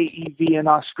of JEV in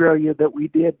Australia that we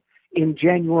did in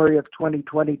January of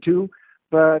 2022,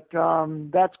 but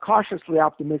that's cautiously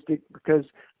optimistic because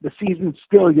the season's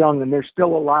still young and there's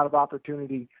still a lot of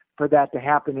opportunity for that to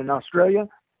happen in Australia.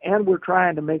 And we're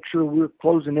trying to make sure we're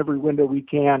closing every window we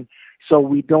can so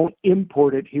we don't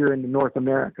import it here into North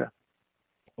America.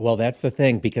 Well, that's the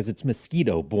thing, because it's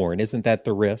mosquito-borne. Isn't that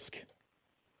the risk?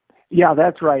 Yeah,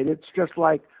 that's right. It's just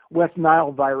like West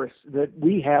Nile virus that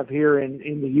we have here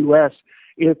in the U.S.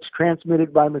 It's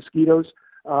transmitted by mosquitoes,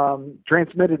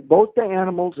 transmitted both to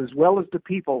animals as well as to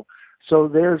people. So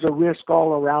there's a risk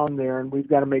all around there, and we've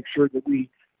got to make sure that we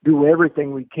do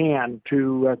everything we can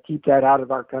to keep that out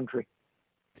of our country.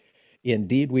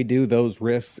 Indeed, we do. Those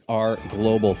risks are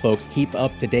global, folks. Keep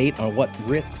up to date on what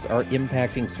risks are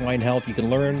impacting swine health. You can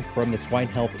learn from the Swine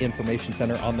Health Information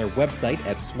Center on their website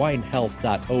at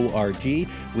swinehealth.org.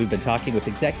 We've been talking with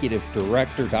Executive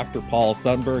Director Dr. Paul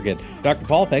Sundberg. And Dr.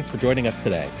 Paul, thanks for joining us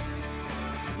today.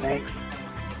 Thanks.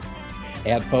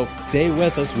 And folks, stay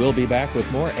with us. We'll be back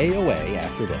with more AOA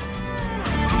after this.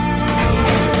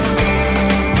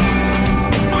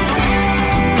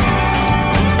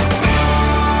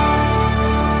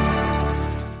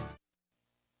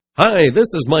 Hi, this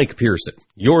is Mike Pearson.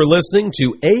 You're listening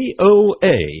to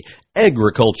AOA,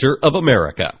 Agriculture of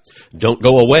America. Don't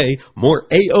go away, more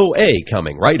AOA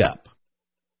coming right up.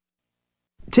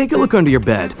 Take a look under your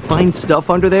bed. Find stuff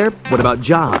under there? What about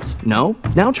jobs? No?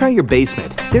 Now try your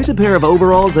basement. There's a pair of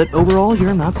overalls that overall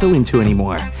you're not so into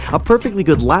anymore. A perfectly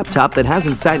good laptop that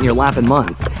hasn't sat in your lap in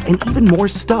months. And even more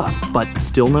stuff, but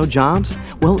still no jobs?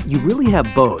 Well, you really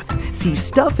have both. See,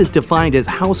 stuff is defined as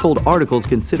household articles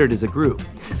considered as a group.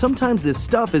 Sometimes this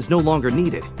stuff is no longer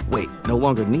needed. Wait, no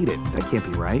longer needed? That can't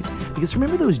be right. Because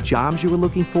remember those jobs you were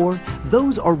looking for?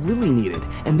 Those are really needed,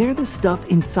 and they're the stuff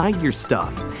inside your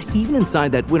stuff. Even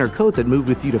inside that winter coat that moved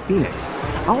with you to Phoenix.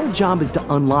 Our job is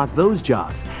to unlock those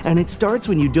jobs, and it starts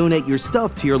when you donate your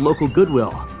stuff to your local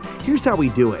Goodwill. Here's how we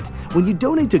do it. When you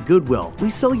donate to Goodwill, we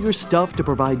sell your stuff to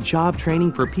provide job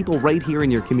training for people right here in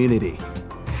your community.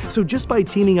 So just by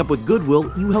teaming up with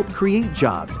Goodwill, you help create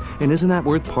jobs. And isn't that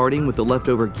worth parting with the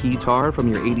leftover guitar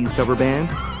from your 80s cover band?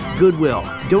 Goodwill.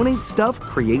 Donate stuff,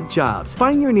 create jobs.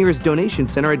 Find your nearest donation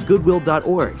center at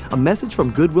goodwill.org. A message from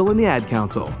Goodwill and the Ad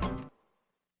Council.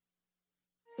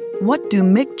 What do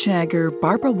Mick Jagger,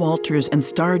 Barbara Walters, and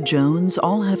Star Jones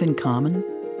all have in common?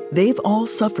 They've all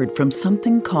suffered from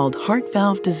something called heart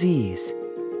valve disease.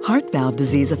 Heart valve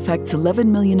disease affects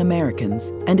 11 million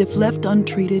Americans, and if left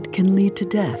untreated, can lead to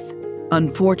death.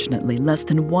 Unfortunately, less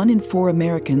than 1 in 4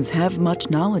 Americans have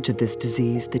much knowledge of this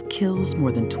disease that kills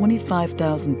more than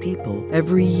 25,000 people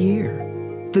every year.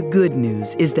 The good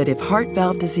news is that if heart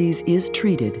valve disease is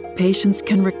treated, patients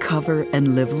can recover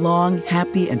and live long,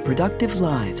 happy, and productive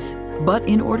lives. But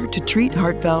in order to treat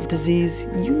heart valve disease,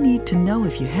 you need to know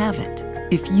if you have it.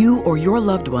 If you or your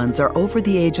loved ones are over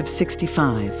the age of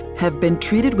 65, have been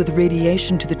treated with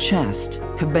radiation to the chest,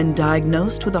 have been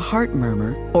diagnosed with a heart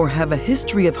murmur, or have a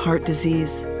history of heart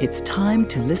disease, it's time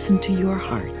to listen to your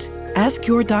heart. Ask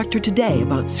your doctor today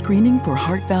about screening for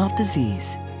heart valve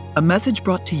disease. A message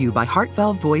brought to you by Heart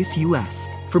Valve Voice US.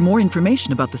 For more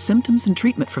information about the symptoms and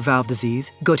treatment for valve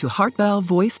disease, go to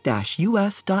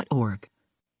heartvalvevoice-us.org.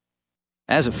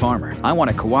 As a farmer, I want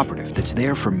a cooperative that's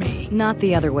there for me. Not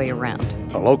the other way around.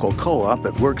 A local co-op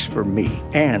that works for me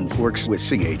and works with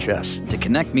CHS. To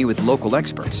connect me with local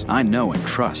experts I know and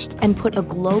trust. And put a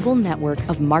global network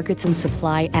of markets and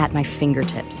supply at my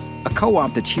fingertips. A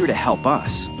co-op that's here to help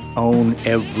us. Own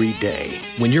every day.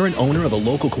 When you're an owner of a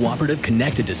local cooperative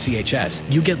connected to CHS,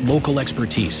 you get local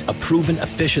expertise, a proven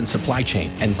efficient supply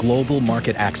chain, and global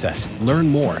market access. Learn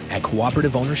more at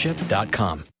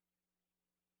cooperativeownership.com.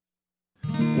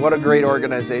 What a great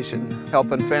organization.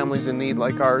 Helping families in need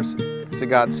like ours, it's a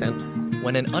godsend.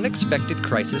 When an unexpected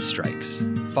crisis strikes,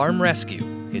 Farm Rescue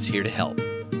is here to help.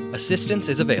 Assistance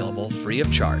is available free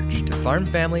of charge to farm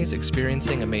families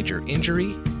experiencing a major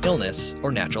injury, illness,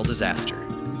 or natural disaster.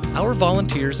 Our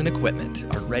volunteers and equipment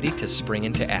are ready to spring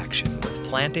into action with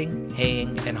planting,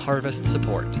 haying, and harvest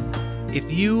support. If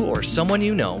you or someone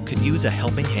you know could use a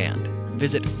helping hand,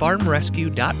 visit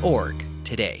farmrescue.org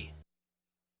today.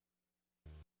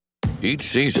 Each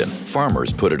season,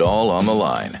 farmers put it all on the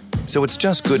line. So it's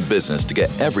just good business to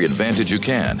get every advantage you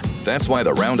can. That's why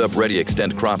the Roundup Ready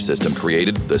Extend crop system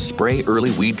created the Spray Early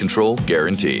Weed Control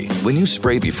Guarantee. When you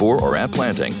spray before or at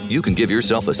planting, you can give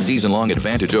yourself a season-long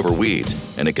advantage over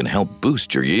weeds, and it can help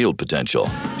boost your yield potential.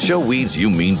 Show weeds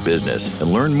you mean business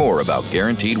and learn more about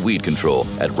guaranteed weed control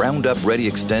at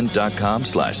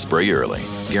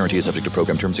RoundupReadyExtend.com/SprayEarly. Guarantee is subject to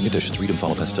program terms and conditions. Read and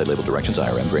follow pesticide label directions,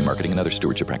 IRM, grain marketing, and other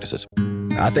stewardship practices.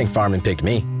 I think farming picked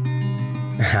me.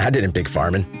 I didn't pick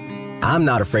farming. I'm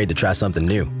not afraid to try something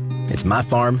new. It's my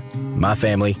farm, my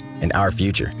family, and our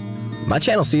future. My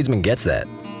channel Seedsman gets that.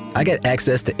 I get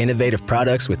access to innovative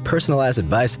products with personalized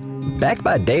advice backed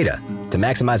by data to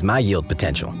maximize my yield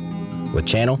potential. With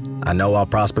Channel, I know I'll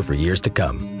prosper for years to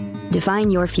come.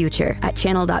 Define your future at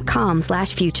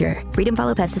channel.com/future. Read and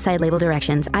follow pesticide label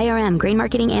directions, IRM, grain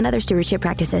marketing, and other stewardship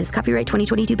practices. Copyright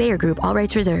 2022 Bayer Group. All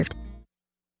rights reserved.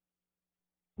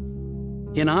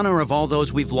 In honor of all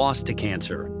those we've lost to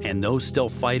cancer and those still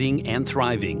fighting and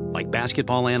thriving, like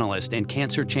basketball analyst and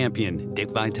cancer champion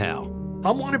Dick Vitale.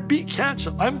 I want to beat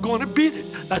cancer. I'm going to beat it.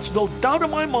 That's no doubt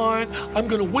in my mind. I'm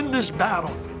going to win this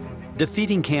battle.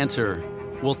 Defeating cancer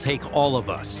will take all of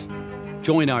us.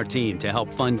 Join our team to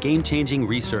help fund game-changing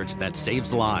research that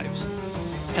saves lives.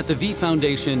 At the V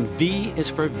Foundation, V is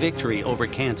for victory over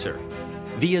cancer.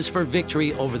 V is for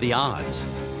victory over the odds.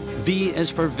 V is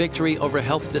for victory over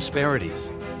health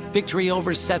disparities, victory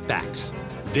over setbacks,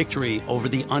 victory over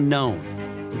the unknown.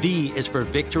 V is for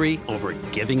victory over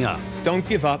giving up. Don't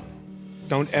give up.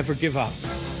 Don't ever give up.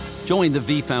 Join the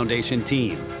V Foundation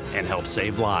team and help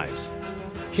save lives.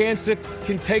 Cancer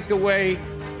can take away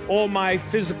all my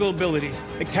physical abilities.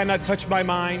 It cannot touch my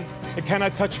mind, it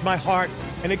cannot touch my heart,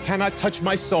 and it cannot touch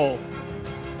my soul.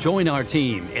 Join our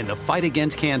team in the fight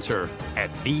against cancer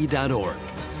at V.org.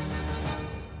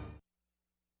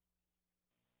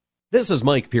 This is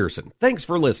Mike Pearson. Thanks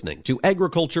for listening to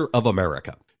Agriculture of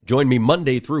America. Join me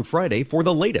Monday through Friday for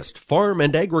the latest farm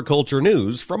and agriculture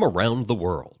news from around the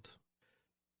world.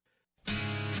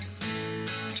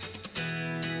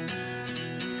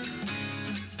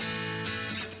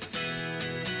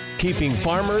 Keeping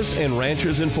farmers and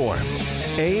ranchers informed.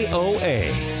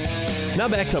 AOA. Now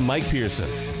back to Mike Pearson.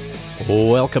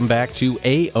 Welcome back to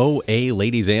AOA,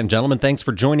 ladies and gentlemen. Thanks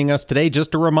for joining us today.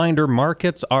 Just a reminder,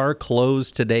 markets are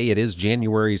closed today. It is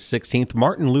January 16th,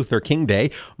 Martin Luther King Day.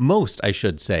 Most, I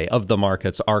should say, of the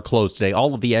markets are closed today.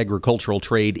 All of the agricultural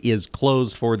trade is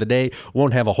closed for the day.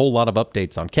 Won't have a whole lot of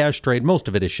updates on cash trade. Most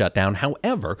of it is shut down.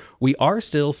 However, we are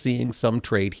still seeing some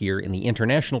trade here in the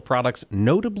international products,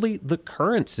 notably the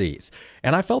currencies.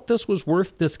 And I felt this was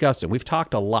worth discussing. We've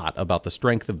talked a lot about the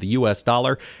strength of the U.S.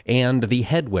 dollar and the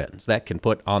headwinds that can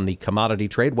put on the commodity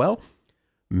trade. Well,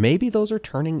 maybe those are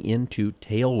turning into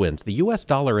tailwinds. The U.S.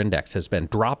 dollar index has been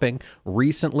dropping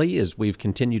recently as we've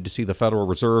continued to see the Federal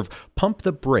Reserve pump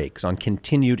the brakes on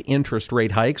continued interest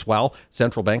rate hikes while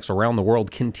central banks around the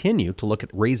world continue to look at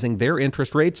raising their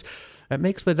interest rates. That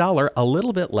makes the dollar a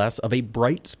little bit less of a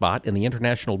bright spot in the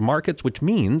international markets, which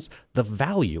means the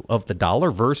value of the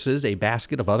dollar versus a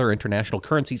basket of other international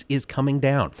currencies is coming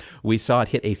down. We saw it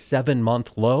hit a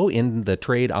 7-month low in the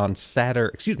trade on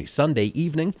Sunday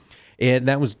evening. And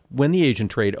that was when the Asian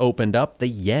trade opened up. The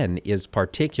yen is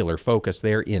particular focus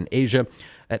there in Asia.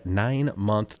 At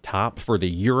 9-month top for the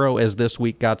euro as this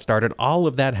week got started. All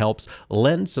of that helps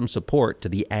lend some support to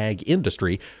the ag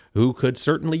industry, who could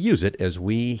certainly use it as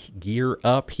we gear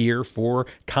up here for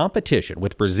competition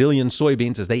with Brazilian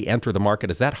soybeans as they enter the market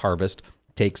as that harvest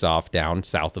takes off down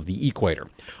south of the equator.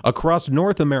 Across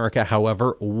North America,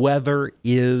 however, weather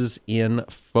is in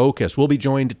focus. We'll be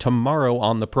joined tomorrow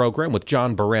on the program with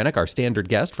John Baranek, our standard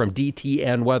guest from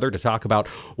DTN Weather, to talk about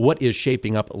what is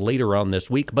shaping up later on this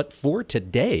week. But for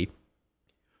today,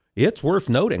 it's worth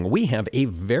noting we have a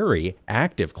very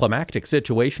active climactic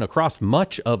situation across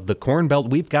much of the Corn Belt.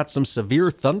 We've got some severe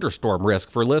thunderstorm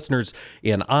risk for listeners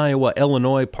in Iowa,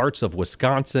 Illinois, parts of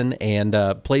Wisconsin, and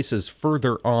places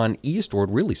further on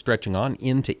eastward, really stretching on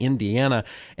into Indiana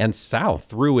and south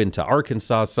through into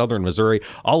Arkansas, southern Missouri.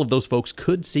 All of those folks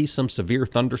could see some severe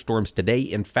thunderstorms today.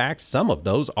 In fact, some of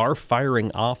those are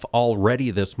firing off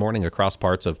already this morning across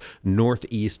parts of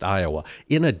northeast Iowa.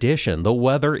 In addition, the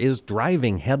weather is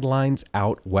driving headlines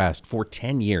out west. For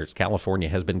 10 years, California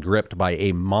has been gripped by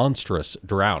a monstrous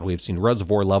drought. We've seen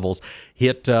reservoir levels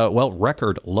hit,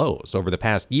 record lows over the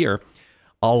past year.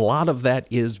 A lot of that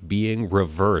is being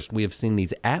reversed. We have seen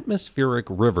these atmospheric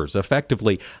rivers,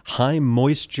 effectively high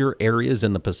moisture areas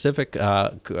in the Pacific,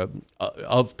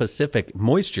 of Pacific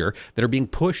moisture that are being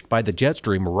pushed by the jet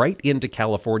stream right into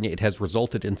California. It has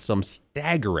resulted in some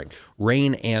staggering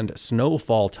rain and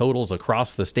snowfall totals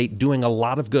across the state, doing a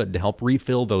lot of good to help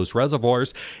refill those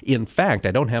reservoirs. In fact,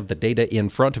 I don't have the data in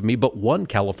front of me, but one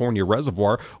California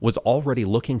reservoir was already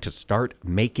looking to start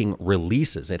making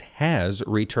releases. It has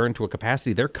returned to a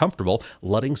capacity. They're comfortable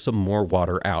letting some more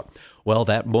water out. Well,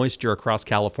 that moisture across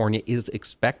California is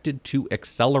expected to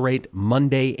accelerate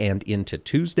Monday and into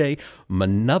Tuesday.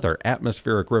 Another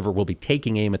atmospheric river will be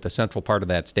taking aim at the central part of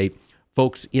that state.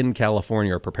 Folks in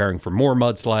California are preparing for more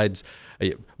mudslides,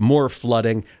 more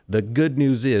flooding. The good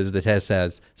news is that this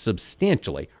has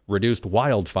substantially reduced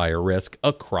wildfire risk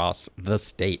across the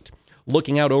state.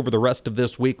 Looking out over the rest of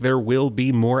this week, there will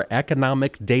be more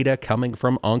economic data coming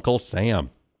from Uncle Sam.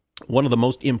 One of the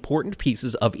most important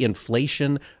pieces of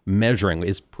inflation measuring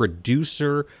is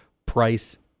producer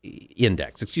price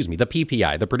index, the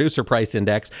PPI, the producer price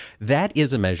index. That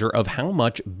is a measure of how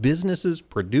much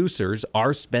producers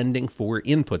are spending for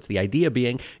inputs. The idea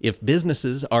being, if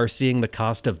businesses are seeing the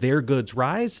cost of their goods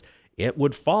rise, it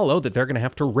would follow that they're going to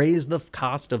have to raise the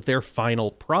cost of their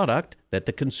final product that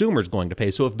the consumer is going to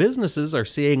pay. So if businesses are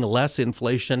seeing less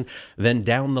inflation, then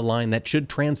down the line, that should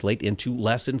translate into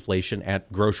less inflation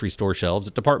at grocery store shelves,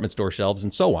 at department store shelves,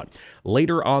 and so on.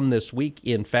 Later on this week,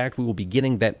 in fact, we will be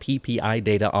getting that PPI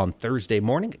data on Thursday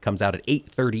morning. It comes out at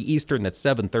 8:30 Eastern, that's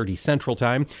 7:30 Central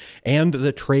Time, and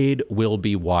the trade will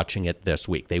be watching it this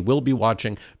week. They will be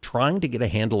watching, trying to get a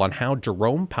handle on how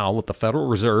Jerome Powell with the Federal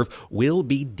Reserve will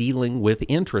be dealing with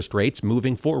interest rates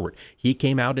moving forward. He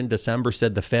came out in December,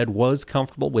 said the Fed was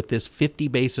comfortable with this 50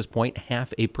 basis point,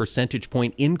 half a percentage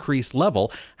point increase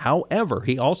level. However,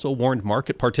 he also warned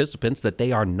market participants that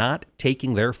they are not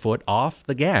taking their foot off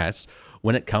the gas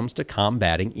when it comes to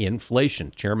combating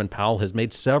inflation. Chairman Powell has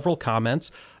made several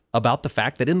comments about the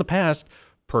fact that in the past,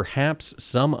 perhaps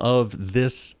some of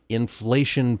this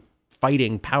inflation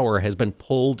fighting power has been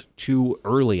pulled too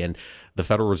early, and the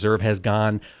Federal Reserve has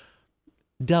gone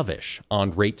dovish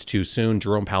on rates too soon.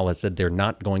 Jerome Powell has said they're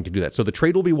not going to do that. So the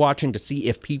trade will be watching to see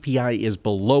if PPI is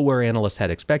below where analysts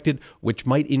had expected, which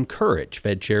might encourage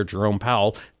Fed Chair Jerome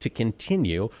Powell to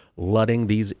continue letting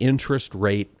these interest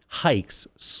rate hikes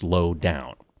slow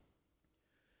down.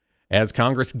 As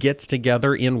Congress gets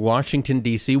together in Washington,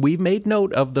 D.C., we've made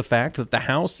note of the fact that the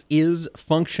House is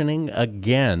functioning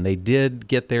again. They did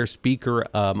get their speaker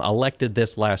elected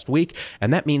this last week,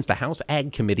 and that means the House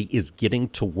Ag Committee is getting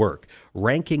to work.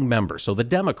 Ranking member, so the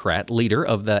Democrat leader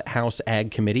of the House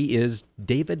Ag Committee is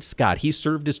David Scott. He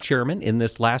served as chairman in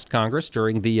this last Congress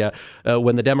during the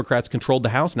when the Democrats controlled the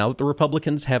House. Now that the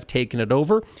Republicans have taken it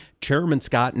over, Chairman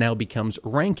Scott now becomes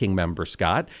ranking member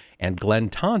Scott. And Glenn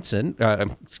Thompson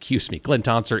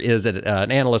is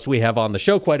an analyst we have on the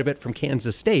show quite a bit from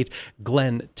Kansas State.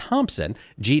 Glenn Thompson,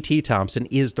 G.T. Thompson,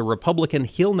 is the Republican.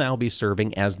 He'll now be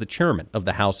serving as the chairman of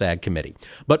the House Ag Committee.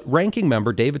 But ranking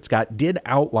member David Scott did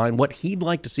outline what he'd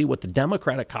like to see, what the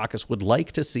Democratic caucus would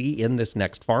like to see in this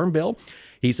next farm bill.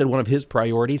 He said one of his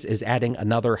priorities is adding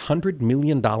another $100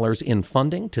 million in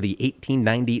funding to the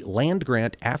 1890 land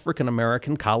grant African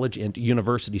American college and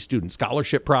university student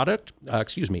scholarship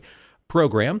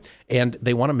program, and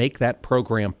they want to make that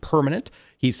program permanent.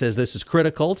 He says this is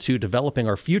critical to developing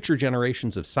our future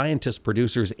generations of scientists,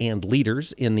 producers, and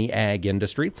leaders in the ag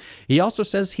industry. He also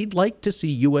says he'd like to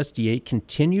see USDA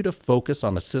continue to focus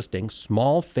on assisting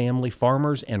small family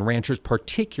farmers and ranchers,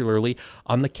 particularly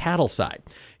on the cattle side.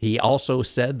 He also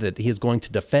said that he is going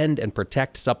to defend and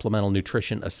protect Supplemental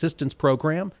Nutrition Assistance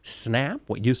Program, SNAP,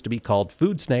 what used to be called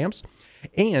food stamps.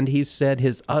 And he said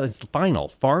his final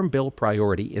farm bill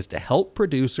priority is to help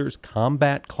producers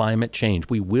combat climate change.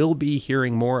 We will be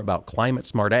hearing more about climate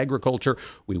smart agriculture.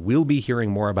 We will be hearing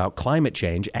more about climate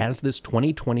change as this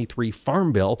 2023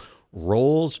 farm bill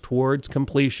rolls towards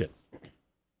completion.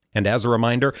 And as a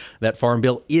reminder, that farm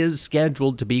bill is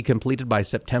scheduled to be completed by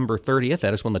September 30th.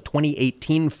 That is when the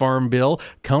 2018 farm bill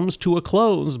comes to a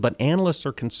close. But analysts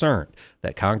are concerned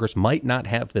that Congress might not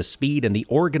have the speed and the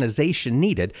organization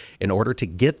needed in order to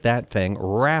get that thing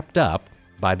wrapped up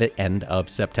by the end of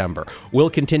September.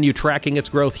 We'll continue tracking its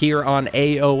growth here on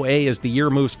AOA as the year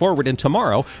moves forward. And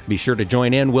tomorrow, be sure to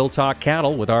join in. We'll talk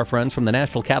cattle with our friends from the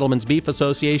National Cattlemen's Beef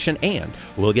Association, and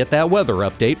we'll get that weather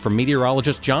update from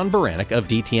meteorologist John Baranek of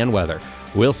DTN Weather.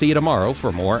 We'll see you tomorrow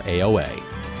for more AOA.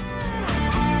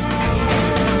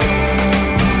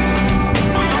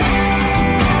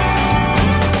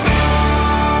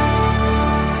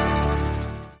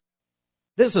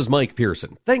 This is Mike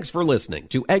Pearson. Thanks for listening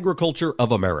to Agriculture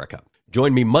of America.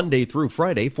 Join me Monday through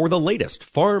Friday for the latest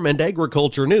farm and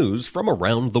agriculture news from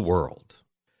around the world.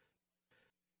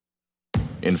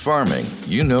 In farming,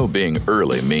 you know being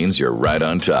early means you're right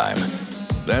on time.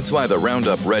 That's why the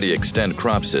Roundup Ready Extend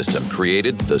crop system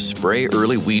created the Spray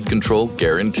Early Weed Control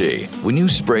Guarantee. When you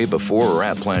spray before or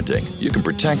at planting, you can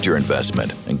protect your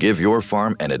investment and give your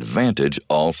farm an advantage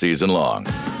all season long.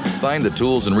 Find the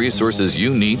tools and resources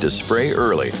you need to spray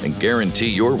early and guarantee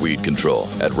your weed control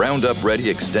at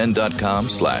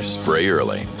RoundupReadyExtend.com/spray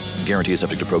early. Guarantee is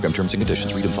subject to program terms and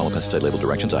conditions. Read and follow pesticide label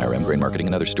directions, IRM, grain marketing,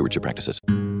 and other stewardship practices.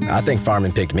 I think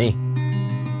farming picked me.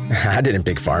 I didn't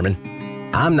pick farming.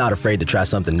 I'm not afraid to try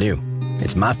something new.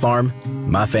 It's my farm,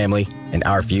 my family, and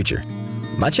our future.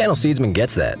 My channel Seedsman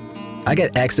gets that. I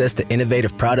get access to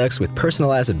innovative products with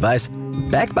personalized advice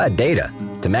backed by data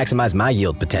to maximize my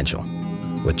yield potential.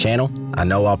 With Channel, I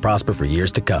know I'll prosper for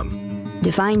years to come.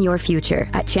 Define your future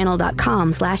at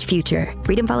channel.com/future.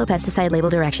 Read and follow pesticide label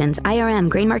directions, IRM,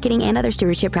 grain marketing, and other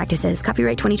stewardship practices.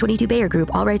 Copyright 2022 Bayer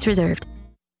Group. All rights reserved.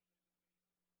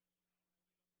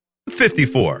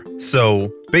 54.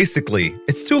 So basically,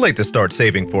 it's too late to start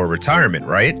saving for retirement,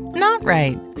 right? Not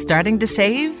right. Starting to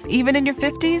save, even in your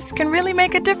 50s, can really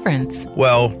make a difference.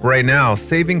 Well, right now,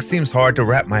 saving seems hard to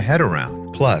wrap my head around.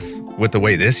 Plus, with the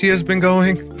way this year's been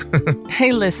going...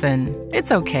 Hey, listen,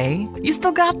 it's okay. You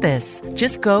still got this.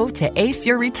 Just go to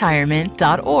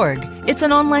aceyourretirement.org. It's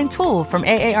an online tool from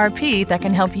AARP that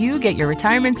can help you get your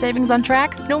retirement savings on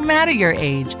track no matter your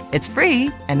age. It's free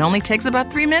and only takes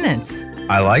about 3 minutes.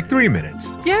 I like 3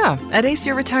 minutes. Yeah, at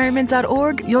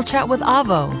aceyourretirement.org, you'll chat with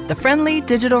Avo, the friendly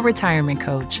digital retirement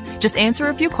coach. Just answer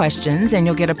a few questions and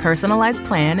you'll get a personalized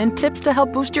plan and tips to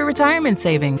help boost your retirement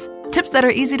savings. Tips that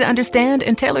are easy to understand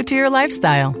and tailored to your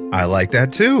lifestyle. I like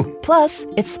that too. Plus,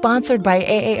 it's sponsored by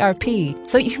AARP,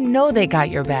 so you know they got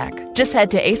your back. Just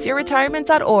head to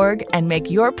aceyourretirement.org and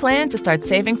make your plan to start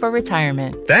saving for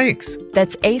retirement. Thanks.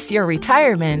 That's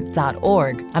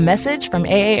aceyourretirement.org. A message from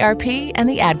AARP and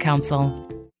the Ad Council.